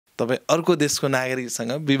तपाईँ अर्को देशको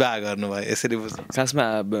नागरिकसँग विवाह गर्नुभयो यसरी बुझ्नु खासमा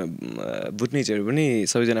बुटनिजहरू पनि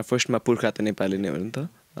सबैजना फर्स्टमा पुर्खा त नेपाली नै हो नि त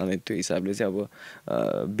अनि त्यो हिसाबले चाहिँ अब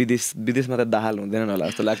विदेशमा त दाहाल हुँदैन होला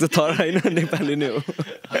जस्तो लाग्छ तर होइन नेपाली नै हो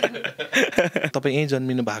तपाईँ यहीँ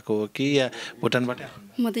जन्मिनु भएको हो कि या भुटानबाटै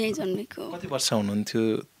म त यहीँ जन्मेको कति वर्ष हुनुहुन्थ्यो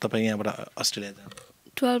तपाईँ यहाँबाट अस्ट्रेलिया जानु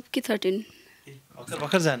 12 कि 13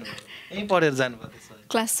 भर्खर जानु यहीँ पढेर जानुभयो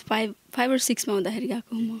क्लास 5 or 6 मा हुँदाखेरि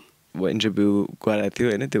गएको म अब इन्टरभ्यू गराएको थियो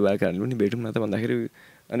होइन त्यो भएको कारणले पनि भेटौँ न त भन्दाखेरि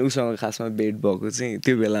अनि उसँग खासमा भेट भएको चाहिँ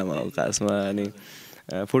त्यो बेलामा हो खासमा अनि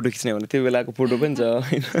फोटो खिच्ने भने त्यो बेलाको फोटो पनि छ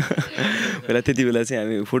होइन पहिला त्यति बेला चाहिँ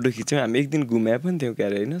हामी फोटो खिच्यौँ हामी एक दिन घुम्या पनि थियौँ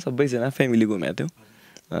क्यारे होइन सबैजना फ्यामिली घुमेको थियौँ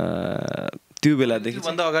त्यो बेलादेखि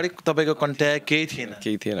भन्दा अगाडि तपाईँको कन्ट्याक्ट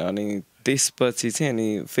केही थिएन अनि त्यसपछि चाहिँ अनि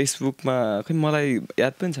फेसबुकमा खै मलाई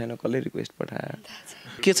याद पनि छैन कसले रिक्वेस्ट पठायो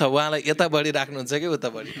के छ उहाँलाई यता बढी राख्नुहुन्छ कि उता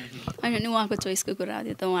बढी होइन नि उहाँको चोइसको कुरा हो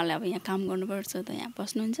त्यो त उहाँले अब यहाँ काम गर्नुपर्छ त यहाँ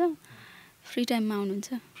बस्नुहुन्छ फ्री टाइममा आउनुहुन्छ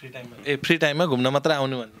फ्री टाइममा घुम्न मात्र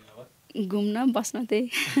आउनु भन्ने घुम्न बस्न त्यही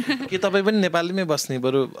के तपाईँ पनि नेपालीमै बस्ने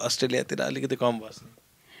बरु अस्ट्रेलियातिर अलिकति कम बस्ने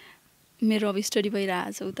मेरो अब स्टडी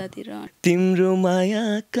भइरहेको छ उतातिर तिम्रो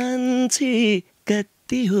माया कान्छी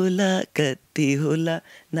कति होला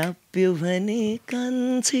नाप्यो भने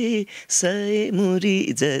कान्छी 100 मुरी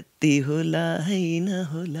जति होला हैन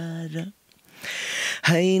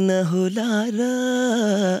होला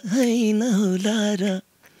र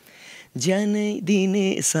ज्यानै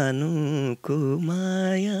दिने सानोको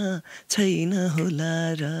माया छैन होला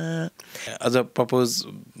र अझ प्रपोज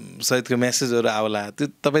सहितको मेसेजहरू आउला त्यो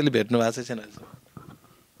तपाईँले भेट्नु भएको छैन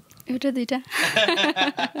एउटा दुईटा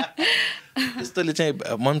त्यस्तोले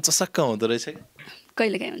चाहिँ मन चसक्क हुँदो रहेछ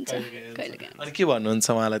कहिलेकाहीँ हुन्छ अनि के भन्नुहुन्छ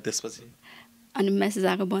उहाँलाई त्यसपछि अनि मेसेज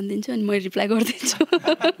आएको भनिदिन्छु अनि म रिप्लाई गरिदिन्छु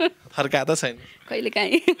फर्का त छैन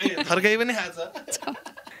कहिलेकाहीँ फर्काइ पनि खान्छ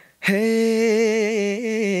हे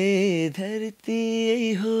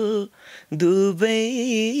धरती हो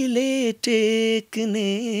दुबैले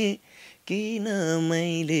टेक्ने किन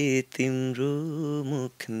मैले तिम्रो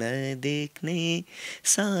मुख नदेख्ने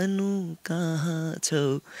सानो कहाँ छौ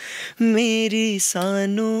मेरी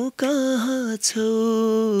सानो कहाँ छौ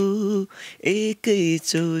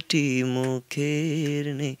एकैचोटि मुख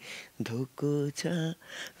हेर्ने धोको छ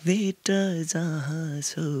भेट जहाँ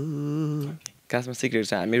छौ खासमा सिक्रेट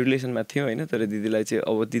छ हामी रिलेसनमा थियौँ होइन तर दिदीलाई चाहिँ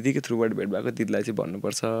अब दिदीको थ्रुबाट भेट भएको दिदीलाई चाहिँ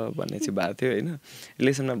भन्नुपर्छ भन्ने चाहिँ भएको थियो होइन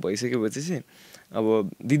रिलेसनमा भइसकेपछि चाहिँ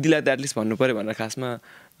अब दिदीलाई त एटलिस्ट भन्नु पऱ्यो भनेर खासमा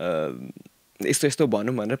यस्तो यस्तो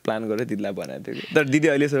भनौँ भनेर प्लान गरेर दिदीलाई बनाएको थियो तर दिदी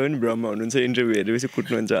अहिलेसम्म पनि भ्रममा हुनुहुन्छ इन्टरभ्यू हेरेपछि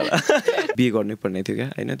कुट्नुहुन्छ होला बिहे गर्नुपर्ने थियो क्या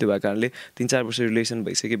होइन त्यो भएको कारणले 3-4 वर्ष रिलेसन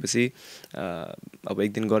भइसकेपछि अब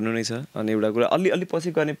एक दिन गर्नु नै छ अनि एउटा कुरा अलि पछि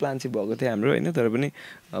गर्ने प्लान चाहिँ भएको थियो हाम्रो होइन तर पनि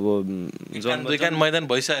अब मैदान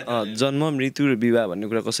भइसक्यो जन्म मृत्यु र विवाह भन्ने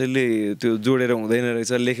कुरा कसैले त्यो जोडेर हुँदैन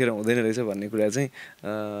रहेछ लेखेर हुँदैन रहेछ भन्ने कुरा चाहिँ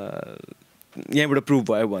यहाँबाट प्रुभ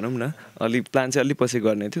भयो भनौँ न प्लान चाहिँ अलि पछि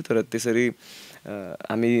गर्ने थियो तर त्यसरी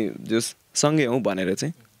हामी जस सँगै हौँ भनेर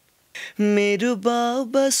चाहिँ मेरो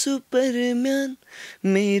बाबा सुपरम्यान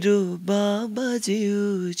मेरो बाबा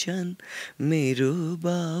जिउ छन् मेरो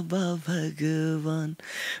बाबा भगवान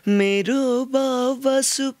मेरो बाबा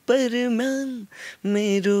सुपरम्यान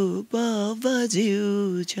मेरो बाबा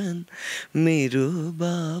जिउ छन् मेरो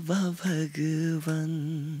बाबा भगवान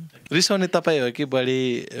रिसाउने तपाईँ हो कि बढी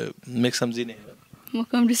मेक्समजी नै हो म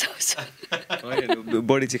कम रिसाउँछु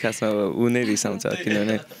बढी चाहिँ खासमा ऊ नै रिसाउँछ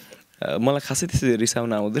किनभने मलाई खासै त्यसरी रिसाउन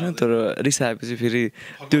आउँदैन तर रिसाएपछि फेरि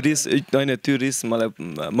त्यो रिस मलाई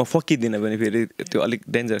म फकिदिनँ भने फेरि त्यो अलिक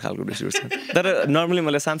डेन्जर खालको रिस उठ्छ तर नर्मली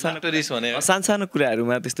मलाई सानो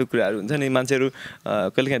कुराहरूमा त्यस्तो कुराहरू हुन्छ नि मान्छेहरू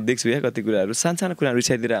कहिलेकाहीँ देख्छु या कति कुराहरू सानो कुरा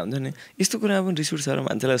रिसाइदिएर हुन्छ नि यस्तो कुरामा पनि रिस उठ्छ र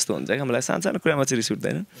मान्छेलाई जस्तो हुन्छ क्या मलाई सानो कुरामा चाहिँ रिस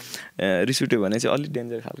उठ्दैन रिस उठ्यो भने चाहिँ अलिक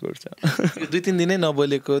डेन्जर खालको उठ्छ 2-3 दिनै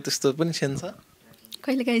नबोलेको त्यस्तो पनि छ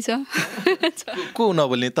कहिलेकाहीँ छ को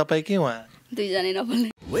नबोल्ने तपाईँ के उहाँ दुईजनै नबोल्ने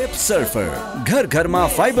वेब सर्फर घर घरमा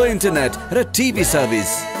फाइबर इन्टरनेट र TV service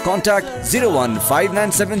contact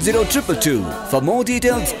 015970222 for more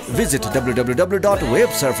details visit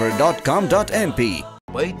www.websurfer.com.mp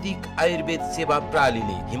वैदिक आयुर्वेद सेवा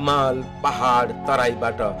प्रणालीले हिमाल पहाड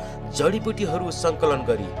तराईबाट जडीबुटीहरू संकलन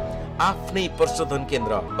गरी आफ्नै प्रशोधन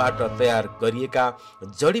केन्द्रबाट तयार गरिएका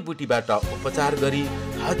जडीबुटीबाट उपचार गरी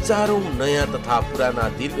हजारौं नयाँ तथा पुराना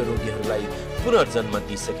दीर्घ रोगीहरूलाई पुनर्जन्म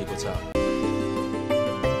दिइसकेको छ।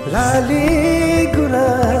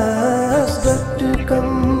 Laligurash.com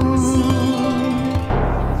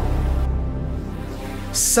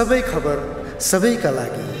सबै खबर सबैका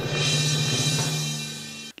लागि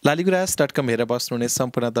लालिगुराज.com हेरेर बस्नुहुने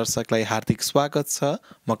सम्पूर्ण दर्शकलाई हार्दिक स्वागत छ।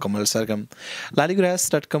 म कमल सरगम।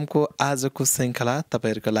 लालिगुराज.com को आजको श्रृङ्खला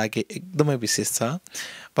तपाईँहरूको लागि एकदमै विशेष छ।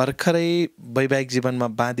 भर्खरै वैवाहिक जीवनमा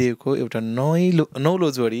बाँधिएको एउटा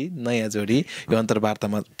नौलो जोडी, नयाँ जोडी यो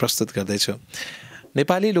अन्तर्वार्तामा प्रस्तुत गर्दैछु।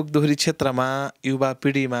 नेपाली लोकदोहोरी क्षेत्रमा युवा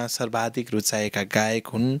पिँढीमा सर्वाधिक रुचाएका गायक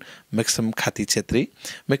हुन् मेक्सम खाती छेत्री।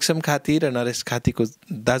 मेक्सम खाती र नरेश खातीको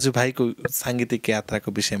दाजुभाइको साङ्गीतिक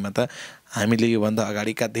यात्राको विषयमा त हामीले योभन्दा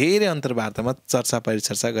अगाडिका धेरै अन्तर्वार्तामा चर्चा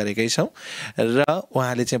परिचर्चा गरेकै छौँ र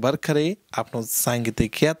उहाँले चाहिँ भर्खरै आफ्नो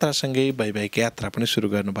साङ्गीतिक यात्रासँगै वैवाहिक यात्रा पनि सुरु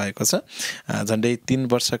गर्नुभएको छ। झन्डै 3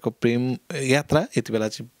 वर्षको प्रेम यात्रा यति बेला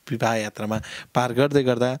चाहिँ विवाह यात्रामा पार गर्दै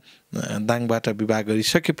गर्दा दाङबाट विवाह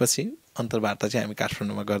गरिसकेपछि अन्तर्वार्ता चाहिँ हामी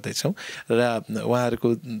काठमाडौँमा गर्दैछौँ र उहाँहरूको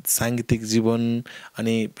साङ्गीतिक जीवन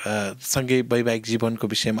अनि सँगै वैवाहिक जीवनको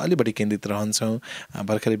विषयमा अलि बढी केन्द्रित रहन्छौँ।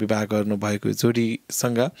 भर्खरै विवाह गर्नुभएको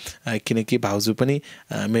जोडीसँग किनकि भाउजू पनि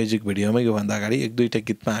म्युजिक भिडियोमा योभन्दा अगाडि 1-2टा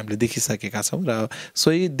गीतमा हामीले देखिसकेका छौँ र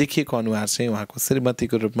सोही देखिएको अनुहार चाहिँ उहाँको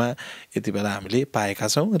श्रीमतीको रूपमा यति बेला हामीले पाएका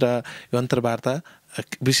छौँ र यो अन्तर्वार्ता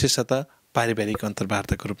विशेषतः पारिवारिक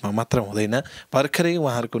अन्तर्वार्ताको रूपमा मात्र हुँदैन। भर्खरै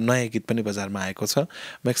उहाँहरूको नयाँ गीत पनि बजारमा आएको छ।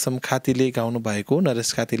 मेक्सम खातीले गाउनु भएको,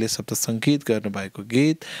 नरेश खातीले शब्द सङ्गीत गर्नुभएको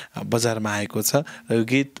गीत बजारमा आएको छ र यो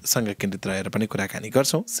गीतसँग केन्द्रित रहेर पनि कुराकानी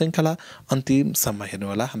गर्छौँ। श्रृङ्खला अन्तिमसम्म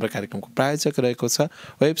हेर्नुहोला। हाम्रो कार्यक्रमको प्रायोजक रहेको छ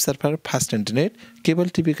web surfer fast internet.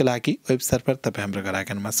 Cable टिभीको लागि वेब सर्फर तपाईँ हाम्रो घर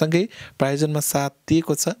आँगनमा सँगै प्रायोजनमा साथ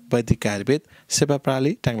दिएको छ वैदिक आयुर्वेद सेवा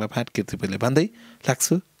प्रणाली टाङ्लाफाट कीर्तिपुरले भन्दै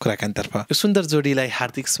लाग्छु कुराकानीतर्फ। यो सुन्दर जोडीलाई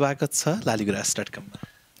हार्दिक स्वागत छ लालिगुराज.com मा।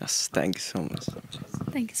 Thank you so much.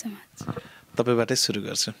 Thank you so much. तपाईँबाटै सुरु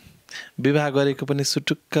गर्छु। विवाह गरेको पनि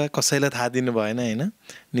सुटुक्क कसैलाई थाहा दिनु भएन होइन?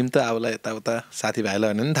 निम्तो आउला यताउता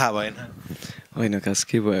साथीभाइलाई भने पनि थाहा भएन होइन। खास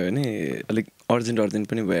के भयो भने अलिक अर्जेन्ट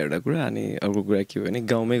पनि भयो एउटा कुरा, अनि अर्को कुरा के भयो भने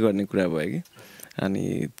गाउँमै गर्ने कुरा भयो कि, अनि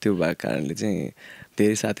त्यो भएको कारणले चाहिँ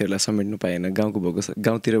धेरै साथीहरूलाई समेट्नु पाएन।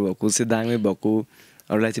 गाउँतिर भएको चाहिँ दाङमै भएको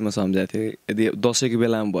अरूलाई चाहिँ म सम्झाएको थिएँ। यदि दसैँको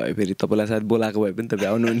बेलामा भयो फेरि तपाईँलाई सायद बोलाएको भए पनि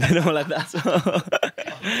तपाईँ आउनु हुन्थेन मलाई थाहा छ।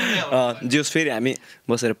 जोस् फेरि हामी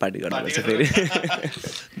बसेर पार्टी गर्नुपर्छ फेरि।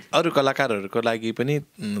 अरू कलाकारहरूको लागि पनि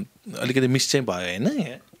अलिकति मिस चाहिँ भयो होइन?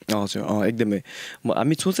 हजुर एकदमै।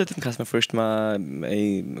 हामी सोचेको थियौँ खासमा फर्स्टमा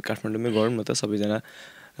काठमाडौँमै गरौँ न त,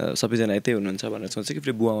 सबैजना यतै हुनुहुन्छ भनेर सोचेँ कि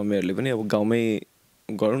फेरि बुवा मम्मीहरूले पनि अब गाउँमै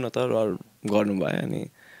गरौँ न त र गर्नुभयो। अनि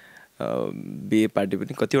बिहे पार्टी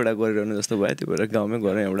पनि कतिवटा गरिरहनु जस्तो भयो, त्यो भएर गाउँमै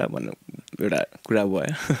गरौँ एउटा कुरा भयो।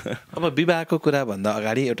 अब विवाहको कुराभन्दा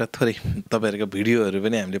अगाडि एउटा थोरै तपाईँहरूको भिडियोहरू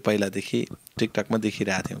पनि हामीले पहिलादेखि टिकटकमा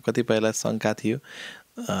देखिरहेको थियौँ। कतिपयलाई शङ्का थियो,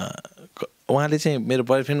 उहाँले चाहिँ मेरो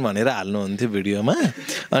बोयफ्रेन्ड भनेर हाल्नुहुन्थ्यो भिडियोमा,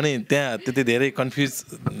 अनि त्यहाँ त्यति धेरै कन्फ्युज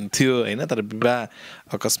थियो होइन? तर विवाह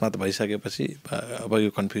अकस्मात भइसकेपछि अब यो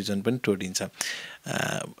कन्फ्युजन पनि टोडिन्छ।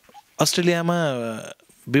 अस्ट्रेलियामा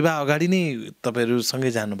विवाह अगाडि नै तपाईँहरू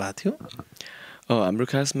सँगै जानुभएको थियो? हाम्रो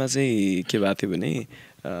खासमा चाहिँ के भएको थियो भने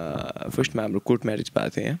फर्स्टमा हाम्रो कोर्ट म्यारेज भएको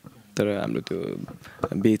थियो यहाँ, तर हाम्रो त्यो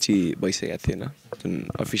बेची भइसकेको थिएन। जुन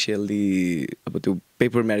अफिसियल्ली अब त्यो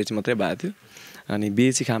पेपर म्यारेज मात्रै भएको थियो। अनि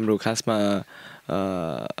बिहे चाहिँ हाम्रो खासमा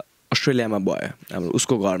अस्ट्रेलियामा भयो। हाम्रो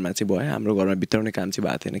उसको घरमा चाहिँ भयो, हाम्रो घरमा भित्राउने काम चाहिँ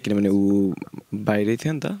भएको थिएन, किनभने ऊ बाहिरै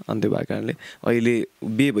थियो नि त। अनि त्यो भएको कारणले अहिले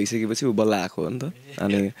बिहे भइसकेपछि ऊ बल्ल आएको हो नि त।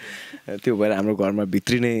 अनि त्यो भएर हाम्रो घरमा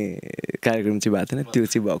भित्री नै कार्यक्रम चाहिँ भएको थिएन, त्यो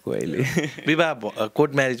चाहिँ भएको अहिले। विवाह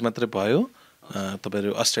कोर्ट म्यारेज मात्रै भयो?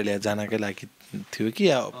 तपाईँहरू अस्ट्रेलिया जानकै लागि थियो कि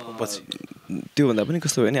पछि? त्योभन्दा पनि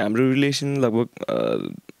कस्तो भयो भने हाम्रो रिलेसन लगभग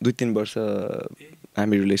 2-3 वर्ष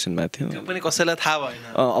हामी रिलेसनमा थियौँ। त्यो पनि कसैलाई थाहा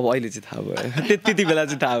भएन? अब अहिले चाहिँ थाहा भयो। त्यति बेला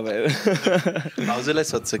चाहिँ थाहा भयो। भाउजूलाई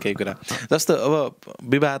सोध्छु केही कुरा। जस्तो अब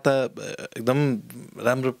विवाह त एकदम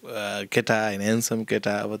राम्रो केटा होइन, ह्यान्डसम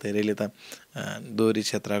केटा। अब धेरैले त दोहोरी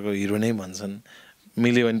क्षेत्रको हिरो नै भन्छन्।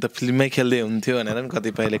 मिल्यो भने त फिल्ममै खेल्दै हुन्थ्यो भनेर पनि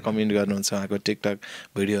कतिपयले कमेन्ट गर्नुहुन्छ उहाँको टिकटक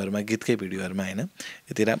भिडियोहरूमा, गीतकै भिडियोहरूमा होइन?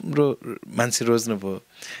 यति राम्रो मान्छे रोज्नुभयो।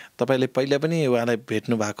 तपाईँले पहिला पनि उहाँलाई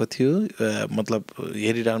भेट्नु भएको थियो, मतलब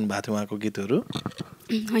हेरिरहनु भएको थियो उहाँको गीतहरू?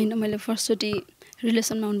 होइन, मैले फर्स्टचोटि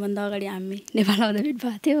रिलेसनमा हुनुभन्दा अगाडि हामी नेपाल आउँदा भेट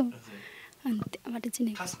भएको थियो, अनि त्यहाँबाट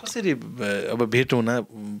चिनेको। खास कसरी अब भेट हुन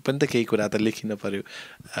पनि त केही कुरा त लेखिनु पऱ्यो,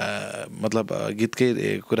 मतलब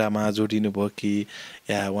गीतकै कुरामा जोडिनु भयो कि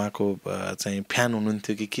या उहाँको चाहिँ फ्यान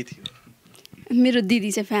हुनुहुन्थ्यो कि के थियो? मेरो दिदी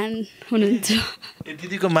चाहिँ फ्यान हुनुहुन्छ।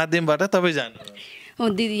 दिदीको माध्यमबाट तपाईँ जानु? हो,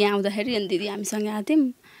 दिदी यहाँ आउँदाखेरि अनि दिदी हामीसँग आएको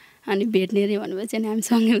थियौँ, अनि भेट्ने अरे भन्नुभएपछि अनि हामी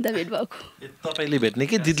सँगै उता भेट भएको। तपाईँले भेट्ने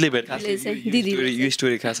कि दिदीले भेट्ने? दिदी। यो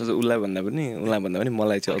स्टोरी खास उसलाई भन्दा पनि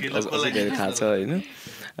मलाई चाहिँ अझै धेरै थाहा छ होइन।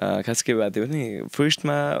 खास के भएको थियो भने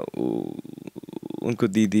फर्स्टमा उनको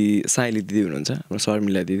दिदी साइली दिदी हुनुहुन्छ, हाम्रो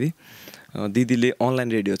शर्मिला दिदी। दिदीले अनलाइन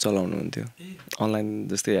रेडियो चलाउनुहुन्थ्यो। अनलाइन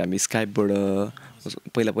जस्तै हामी स्काइपबाट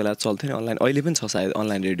पहिला पहिला चल्थ्यो नि अनलाइन, अहिले पनि छ सायद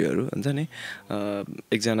अनलाइन रेडियोहरू हुन्छ नि।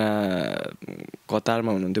 एकजना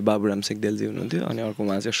कतारमा हुनुहुन्थ्यो बाबुराम सिगदेलजी हुनुहुन्थ्यो, अनि अर्को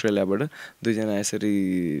उहाँ चाहिँ अस्ट्रेलियाबाट, दुईजना यसरी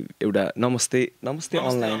एउटा नमस्ते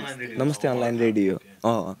अनलाइन रेडियो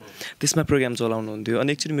त्यसमा प्रोग्राम चलाउनुहुन्थ्यो।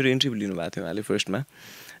 अनि एकचोटि मेरो इन्टरभ्यू लिनुभएको थियो उहाँले फर्स्टमा।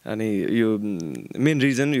 अनि यो मेन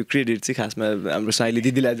रिजन यो क्रेडिट चाहिँ खासमा हाम्रो साइली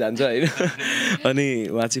दिदीलाई जान्छ होइन। अनि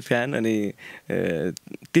उहाँ चाहिँ फ्यान, अनि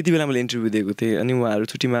त्यति बेला मैले इन्टरभ्यू दिएको थिएँ। अनि उहाँहरू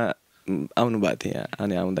छुट्टीमा आउनुभएको थियो यहाँ,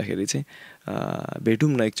 अनि आउँदाखेरि चाहिँ भेटौँ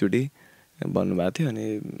न एकचोटि भन्नुभएको थियो। अनि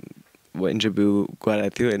इन्टरभ्यू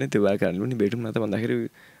गराएको थियो होइन, त्यो भएको कारणले पनि भेटौँ न त भन्दाखेरि,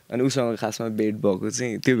 अनि उसँग खासमा भेट भएको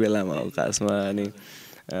चाहिँ त्यो बेलामा हो खासमा। अनि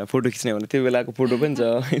फोटो खिच्ने भने त्यो बेलाको फोटो पनि छ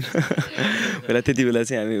होइन। पहिला त्यति बेला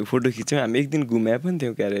चाहिँ हामी फोटो खिच्यौँ। हामी एक दिन घुम्या पनि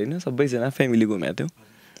थियौँ क्यारे होइन, सबैजना फ्यामिली घुम्या थियौँ।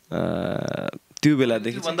 त्यो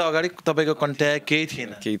बेलादेखि भन्दा अगाडि तपाईँको कन्ट्याक्ट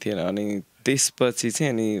केही थिएन। अनि त्यसपछि चाहिँ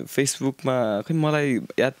अनि फेसबुकमा खै मलाई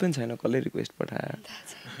याद पनि छैन कसले रिक्वेस्ट पठायो।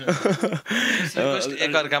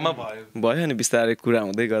 एकअर्कामा भयो अनि बिस्तारै कुरा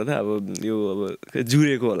हुँदै गर्दा अब यो अब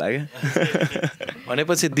जुरेको होला क्या।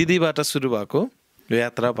 भनेपछि दिदीबाट सुरु भएको यो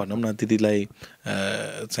यात्रा भनौँ न, दिदीलाई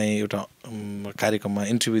चाहिँ एउटा कार्यक्रममा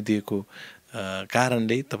इन्टरभ्यू दिएको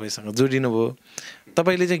कारणले तपाईँसँग जोडिनुभयो।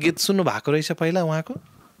 तपाईँले चाहिँ गीत सुन्नु भएको रहेछ पहिला उहाँको?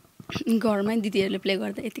 घरमै दिदीहरूले प्ले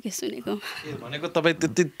गर्दा यतिकै सुनेको। भनेको तपाईँ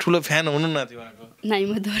त्यति ठुलो फ्यान हुनुहुन्न थियो उहाँको? नाइ,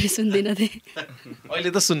 म दोहोरी सुन्दिनँ थिएँ। अहिले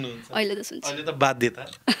त सुन्नुहुन्छ? अहिले त सुन्छु। अहिले त बाध्यता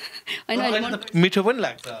होइन, मिठो पनि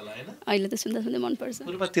लाग्छ होला होइन? अहिले त सुन्दा सुन्दै मनपर्छ।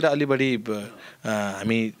 पूर्वतिर अलि बढी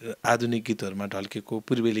हामी आधुनिक गीतहरूमा ढल्केको,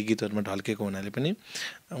 पूर्वेली गीतहरूमा ढल्केको हुनाले पनि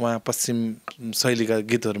उहाँ पश्चिम शैलीका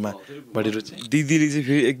गीतहरूमा बढी रुचि। दिदीले चाहिँ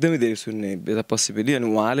फेरि एकदमै धेरै सुन्ने यता पश्चिमेली, अनि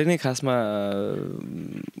उहाँले नै खासमा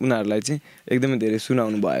उनीहरूलाई चाहिँ एकदमै धेरै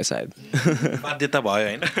सुनाउनु भयो सायद। बाध्यता भयो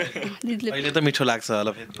होइन? अहिले त मिठो लाग्छ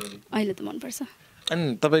होला फेरि? अहिले त मनपर्छ।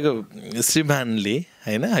 अनि तपाईँको श्रीमानले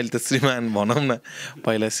होइन, अहिले त श्रीमान भनौँ न,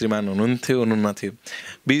 पहिला श्रीमान हुनुहुन्थ्यो हुनुहुन्थ्यो,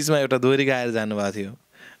 बिचमा एउटा दोहोरी गाएर जानुभएको थियो।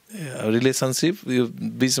 रिलेसनसिप यो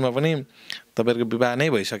बिचमा पनि तपाईँहरूको विवाह नै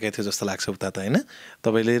भइसकेको थियो जस्तो लाग्छ उता त होइन?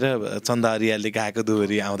 तपाईँले र चन्दा अरियालले गाएको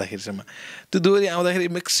दोहोरी आउँदाखेरिसम्म, त्यो दोहोरी आउँदाखेरि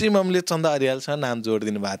म्याक्सिममले चन्दा अरियालसँग नाम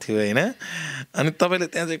जोडिदिनु भएको थियो होइन? अनि तपाईँले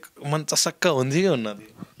त्यहाँ चाहिँ मन चसक्क हुन्थ्यो कि हुन्न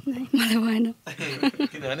थियो? मलाई भएन,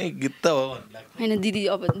 किनभने गीत त हो होइन। दिदी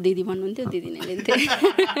अब दिदी भन्नुहुन्थ्यो, दिदी नै लिन्थ्यो।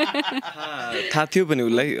 थाहा थियो पनि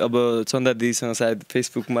उसलाई, अब चन्दा दिदीसँग सायद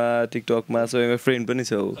फेसबुकमा टिकटकमा सबैमा फ्रेन्ड पनि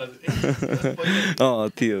छ ऊ।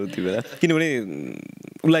 थियो त्यो बेला, किनभने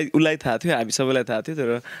उसलाई थाहा थियो, हामी सबैलाई थाहा थियो। तर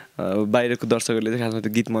बाहिरको दर्शकहरूले चाहिँ खासमा त्यो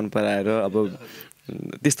गीत मन पराएर अब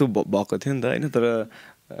त्यस्तो भएको थियो नि त होइन? तर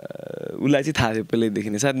उसलाई चाहिँ थाहा थियो पहिल्यैदेखि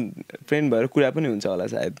नै, सायद फ्रेन्ड भएर कुरा पनि हुन्छ होला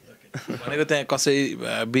सायद। भनेको त्यहाँ कसै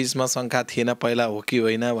बिचमा शङ्का थिएन पहिला हो कि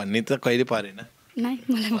होइन भन्ने त कहिले परेन?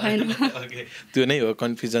 मलाई भएन। त्यो नै हो,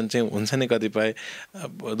 कन्फ्युजन चाहिँ हुन्छ नि कतिपय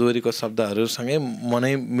दोहोरीको शब्दहरूसँगै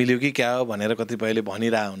मनै मिल्यो कि क्या हो भनेर कतिपयले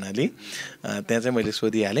भनिरह हुनाले त्यहाँ चाहिँ मैले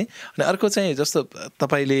सोधिहालेँ। अनि अर्को चाहिँ जस्तो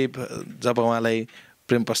तपाईँले जब उहाँलाई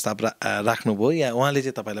प्रेम प्रस्ताव राख्नुभयो या उहाँले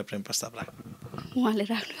चाहिँ तपाईँलाई प्रेम प्रस्ताव राख्नु? उहाँले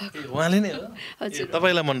राख्नुभएको। उहाँले नै हो?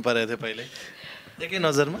 तपाईँलाई मन परेको थियो पहिले एकै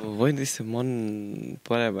नजरमा? होइन, त्यस्तो मन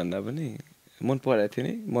परायो भन्दा पनि मन पराएको थियो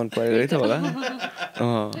नि, मन परेरै त होला।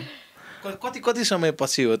 कति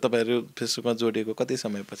समयपछि हो तपाईँहरू फेसबुकमा जोडिएको? कति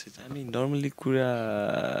समयपछि चाहिँ? हामी नर्मली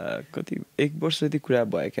कुरा कति 1 वर्ष जति कुरा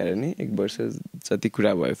भयो क्यारे नि, 1 वर्ष जति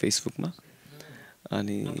कुरा भयो फेसबुकमा।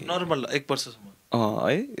 अनि नर्मल 1 वर्षसम्म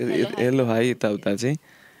है हेलो हाई यताउता चाहिँ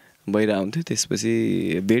भइरहन्थ्यो।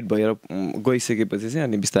 त्यसपछि भेट भएर गइसकेपछि चाहिँ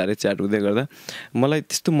अनि बिस्तारै च्याट हुँदै गर्दा मलाई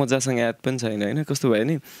त्यस्तो मजासँग याद पनि छैन होइन। कस्तो भयो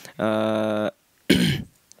नि,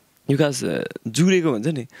 यो खास जुरेको हुन्छ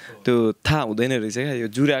नि, त्यो थाहा हुँदैन रहेछ क्या, यो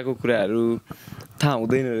जुराको कुराहरू थाहा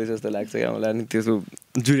हुँदैन रहेछ जस्तो लाग्छ क्या मलाई। अनि त्यो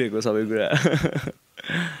जुरेको सबै कुरा।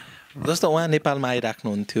 जस्तो उहाँ नेपालमा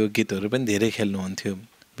आइराख्नुहुन्थ्यो, गीतहरू पनि धेरै खेल्नुहुन्थ्यो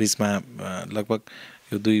बिचमा, लगभग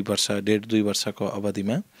यो 1.5-2 वर्षको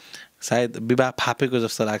अवधिमा सायद विवाह फापेको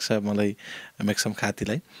जस्तो लाग्छ मलाई मेक्सम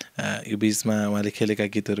खातीलाई। यो बिचमा उहाँले खेलेका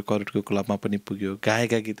गीतहरू करोडको क्लबमा पनि पुग्यो,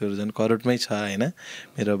 गाएका गीतहरू झन् करोडमै छ होइन,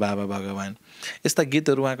 मेरो बाबा भगवान्। यस्ता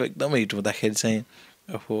गीतहरू उहाँको एकदमै हिट हुँदाखेरि चाहिँ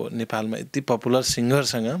हो नेपालमा यति पपुलर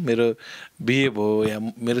सिङ्गरसँग मेरो बिहे भयो या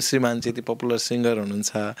मेरो श्रीमान चाहिँ यति पपुलर सिङ्गर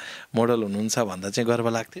हुनुहुन्छ, मोडल हुनुहुन्छ भन्दा चाहिँ गर्व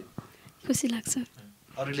लाग्थ्यो, खुसी लाग्छ।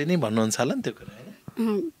 अरूले नै भन्नुहुन्छ होला नि त्यो कुरा होइन?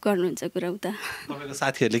 गर्नुहुन्छ कुरा उता। तपाईँको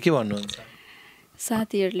साथीहरूले के भन्नुहुन्छ?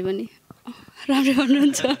 साथीहरूले पनि राम्रो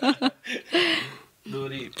भन्नुहुन्छ।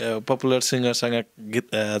 दोहोरी पपुलर सिङ्गरसँग गीत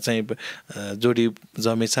चाहिँ जोडी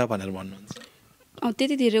जमेछ भनेर भन्नुहुन्छ?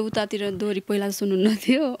 त्यति धेरै उतातिर दोहोरी पहिला सुन्नुहुन्न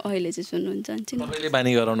थियो अहिले चाहिँ सुन्नुहुन्छ तपाईँले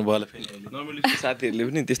बानी गराउनु भयो होला फेरि नर्मली साथीहरूले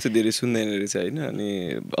पनि त्यस्तो धेरै सुन्दैन रहेछ होइन अनि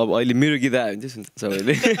अब अहिले मेरो गीत आयो भने चाहिँ सुन्छ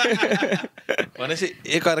सबैले भनेपछि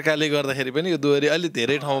एकअर्काले गर्दाखेरि पनि यो दोहोरी अलि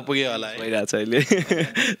धेरै ठाउँमा पुग्यो होला है भइरहेछ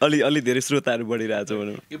अहिले अलि धेरै श्रोताहरू बढिरहेछ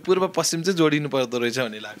भनौँ यो पूर्व पश्चिम चाहिँ जोडिनु पर्दो रहेछ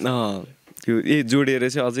भन्ने लाग्छ त्यो जोडिएर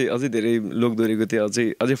चाहिँ अझै धेरै लोकदोहोरीको त्यो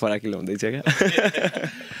अझै फराकिलो हुँदैछ क्या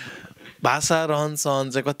भाषा रहन सहन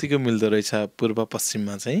चाहिँ कतिको मिल्दो रहेछ पूर्व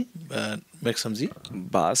पश्चिममा चाहिँ मेक्समजी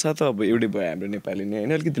भाषा त अब एउटै भयो हाम्रो नेपाली नै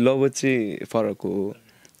होइन अलिकति लवज चाहिँ फरक हो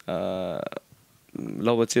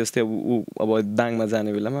लवज चाहिँ जस्तै अब दाङमा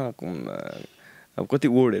जाने बेलामा अब कति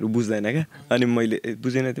वर्डहरू बुझ्दैन क्या अनि मैले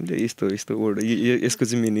बुझेन तिमीले यस्तो वर्ड यसको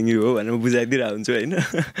चाहिँ मिनिङ यो हो भनेर म बुझाइदिरहेको हुन्छु होइन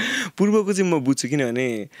पूर्वको चाहिँ म बुझ्छु किनभने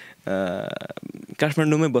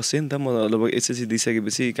काठमाडौँमै बसेँ नि त म लगभग एसएससी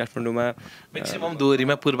दिइसकेपछि काठमाडौँमा म्याक्सिमम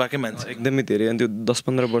दोहोरीमा पूर्वकै मान्छे एकदमै धेरै अनि त्यो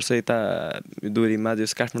 10-15 वर्ष यता दोहोरीमा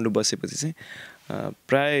जस काठमाडौँ बसेपछि चाहिँ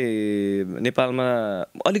प्राय नेपालमा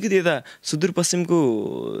अलिकति यता सुदूरपश्चिमको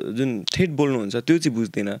जुन ठेट बोल्नुहुन्छ त्यो चाहिँ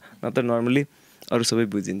बुझ्दिनँ नत्र नर्मली अरू सबै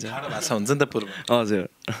बुझिन्छ ठाडो भाषा हुन्छ नि त पूर्व हजुर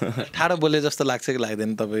ठाडो बोले जस्तो लाग्छ कि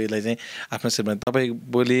लाग्दैन तपाईँलाई चाहिँ आफ्नो श्रीमा तपाईँ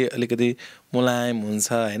बोली अलिकति मुलायम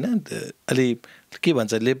हुन्छ होइन अलि के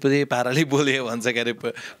भन्छ लेप्रे पाराले बोल्यो भन्छ के अरे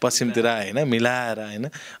पश्चिमतिर होइन मिलाएर होइन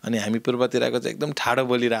अनि हामी पूर्वतिरको चाहिँ एकदम ठाडो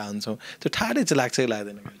बोलिरहेको हुन्छौँ त्यो ठाडै चाहिँ लाग्छ कि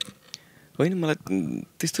लाग्दैन होइन मलाई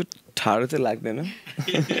त्यस्तो ठाडो चाहिँ लाग्दैन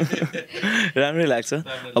राम्रै लाग्छ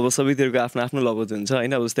अब सबैतिरको आफ्नो आफ्नो लवज हुन्छ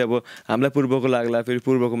होइन अब जस्तै अब हामीलाई पूर्वको लाग्ला फेरि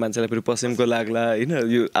पूर्वको मान्छेलाई फेरि पश्चिमको लाग्ला होइन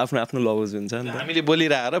यो आफ्नो आफ्नो लवज हुन्छ नि हामीले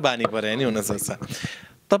बोलिरहेर बानी पऱ्यो नि हुनसक्छ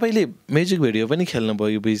तपाईँले म्युजिक भिडियो पनि खेल्नुभयो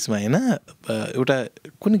यो बिचमा होइन एउटा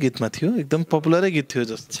कुन गीतमा थियो एकदम पपुलरै गीत थियो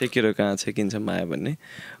जस्तो छेकेर कहाँ छेकिन्छ माया भन्ने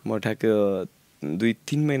म ठ्याक्क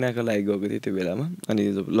 2-3 महिनाको लागि गएको थिएँ त्यो बेलामा अनि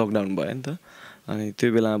लकडाउन भयो नि त अनि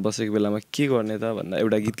त्यो बेलामा बसेको बेलामा के गर्ने त भन्दा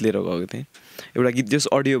एउटा गीत लिएर गएको थिएँ एउटा गीत जस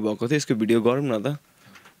अडियो भएको थियो यसको भिडियो गरौँ न त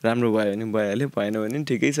राम्रो भयो भने भइहाल्यो भएन भने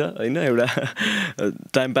ठिकै छ होइन एउटा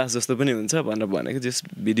टाइम पास जस्तो पनि हुन्छ भनेर भनेको जस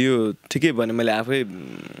भिडियो ठिकै भने मैले आफै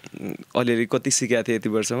अलिअलि कति सिकेको थिएँ यति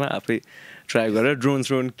वर्षमा आफै ट्राई गरेर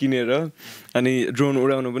ड्रोन किनेर अनि ड्रोन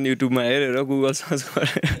उडाउनु पनि युट्युबमा हेरेर गुगल सर्च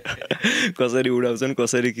गरेर कसरी उडाउँछन्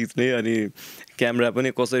कसरी खिच्ने अनि क्यामेरा पनि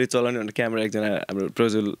कसरी चलाउने भनेर क्यामेरा एकजना हाम्रो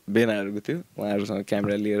प्रज्वल बेनाहरूको थियो उहाँहरूसँग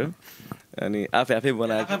क्यामेरा लिएर अनि आफै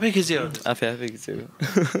बनाएको आफै खिच्यो आफै खिचेको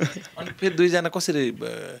अनि फेरि दुईजना कसरी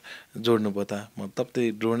जोड्नु भयो त मतलब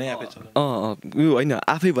त्यही ड्रोनै आफै चलाउनु यो होइन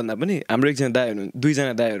आफै भन्दा पनि हाम्रो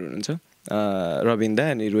दुईजना दाइहरू हुनुहुन्छ रविन दाई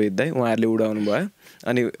अनि रोहित दाई उहाँहरूले उडाउनु भयो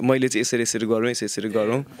अनि मैले चाहिँ यसरी यसरी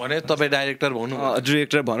गरौँ भने तपाईँ डाइरेक्टर भनौँ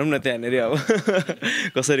डिरेक्टर भनौँ न त्यहाँनिर अब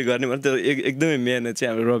कसरी गर्ने भने त्यो एकदमै मेहनत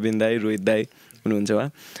चाहिँ हाम्रो रविन दाई रोहित दाई हुनुहुन्छ उहाँ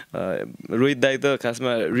रोहित दाई त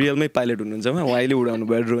खासमा रियलमै पाइलट हुनुहुन्छ उहाँले उडाउनु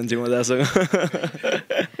भयो ड्रोन चाहिँ मजासँग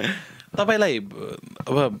तपाईँलाई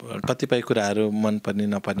अब कतिपय कुराहरू मनपर्ने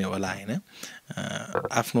नपर्ने होला होइन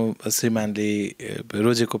आफ्नो श्रीमानले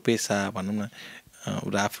रोजेको पेसा भनौँ न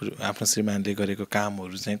र आफ्नो श्रीमानले गरेको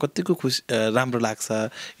कामहरू चाहिँ कतिको राम्रो लाग्छ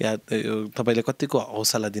या तपाईँले कतिको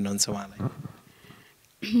हौसला दिनुहुन्छ उहाँलाई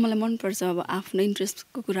मलाई मनपर्छ अब आफ्नो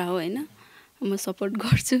इन्ट्रेस्टको कुरा हो होइन म सपोर्ट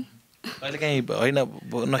गर्छु अहिले काहीँ होइन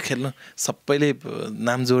नखेल्नु सबैले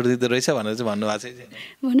नाम जोडिदिँदो रहेछ भनेर चाहिँ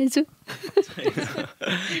भन्नुभएको भनेछु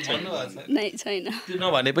नै छैन त्यो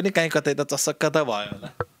नभने पनि काहीँ कतै त चसक्क त भयो होला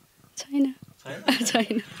छैन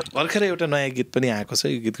भर्खरै एउटा नयाँ गीत पनि आएको छ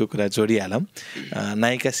यो गीतको कुरा जोडिहालौँ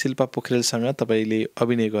नायिका शिल्पा पोखरेलसँग तपाईँले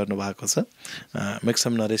अभिनय गर्नुभएको छ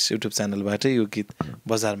मेक्सम नरेश युट्युब च्यानलबाटै यो गीत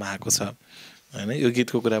बजारमा आएको छ होइन यो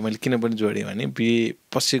गीतको कुरा मैले किन पनि जोडेँ भने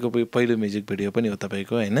पछिको पहिलो म्युजिक भिडियो पनि हो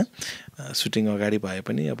तपाईँको होइन सुटिङ अगाडि भए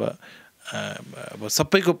पनि अब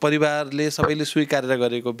सबैको परिवारले सबैले स्वीकारेर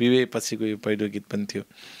गरेको बिहे पछिको यो पहिलो गीत पनि थियो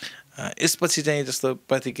यसपछि चाहिँ जस्तो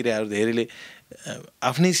प्रतिक्रियाहरू धेरैले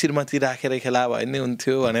आफ्नै श्रीमती राखेर खेला भए नि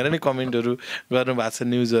हुन्थ्यो भनेर नि कमेन्टहरू गर्नुभएको छ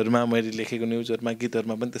न्युजहरूमा मैले लेखेको न्युजहरूमा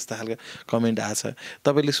गीतहरूमा पनि त्यस्तो खालको कमेन्ट आएको छ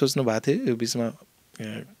तपाईँले सोच्नु भएको थियो यो बिचमा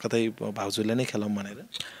कतै भाउजूलाई नै खेलाउँ भनेर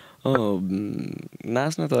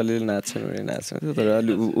नाच्न त अलिअलि नाच्छन् भने नाच्छ तर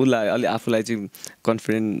उसलाई अलि आफूलाई चाहिँ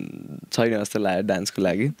कन्फिडेन्ट छैन जस्तो लाग्यो डान्सको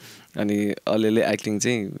लागि अनि अलिअलि एक्टिङ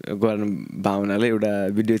चाहिँ गर्नु भावनाले एउटा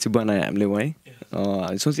भिडियो चाहिँ बनायो हामीले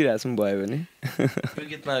उहाँ सोचिरहेको छौँ भयो भने यो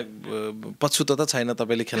गीतमा पछुतो त छैन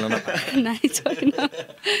तपाईँले खेल्न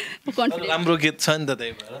राम्रो गीत छ नि त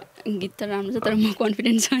त्यही भएर गीत त राम्रो छ तर म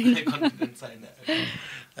कन्फिडेन्ट छैन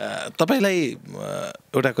तपाईँलाई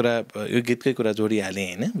एउटा कुरा यो गीतकै कुरा जोडिहालेँ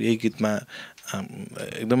होइन यही गीतमा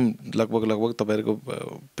एकदम लगभग तपाईँहरूको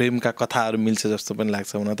प्रेमका कथाहरू मिल्छ जस्तो पनि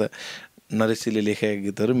लाग्छ हुन त नरेशीले लेखेका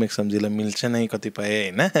गीतहरू मेक्समजीलाई मिल्छ नै कतिपय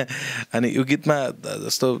होइन अनि यो गीतमा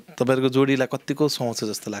जस्तो तपाईँहरूको जोडीलाई कतिको सुहाउँछ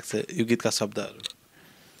जस्तो लाग्छ यो गीतका शब्दहरू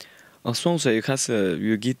सुहाउँछ यो खास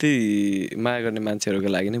यो गीतै माया गर्ने मान्छेहरूको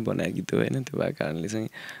लागि नै बनाएको गीत हो होइन त्यो भएको कारणले चाहिँ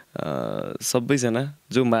सबैजना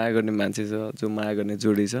जो माया गर्ने मान्छे छ जो माया गर्ने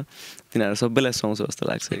जोडी छ तिनीहरू सबैलाई सुहाउँछ जस्तो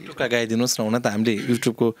लाग्छ टुक्का गाइदिनुहोस् न हुन त हामीले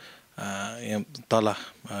युट्युबको यहाँ तल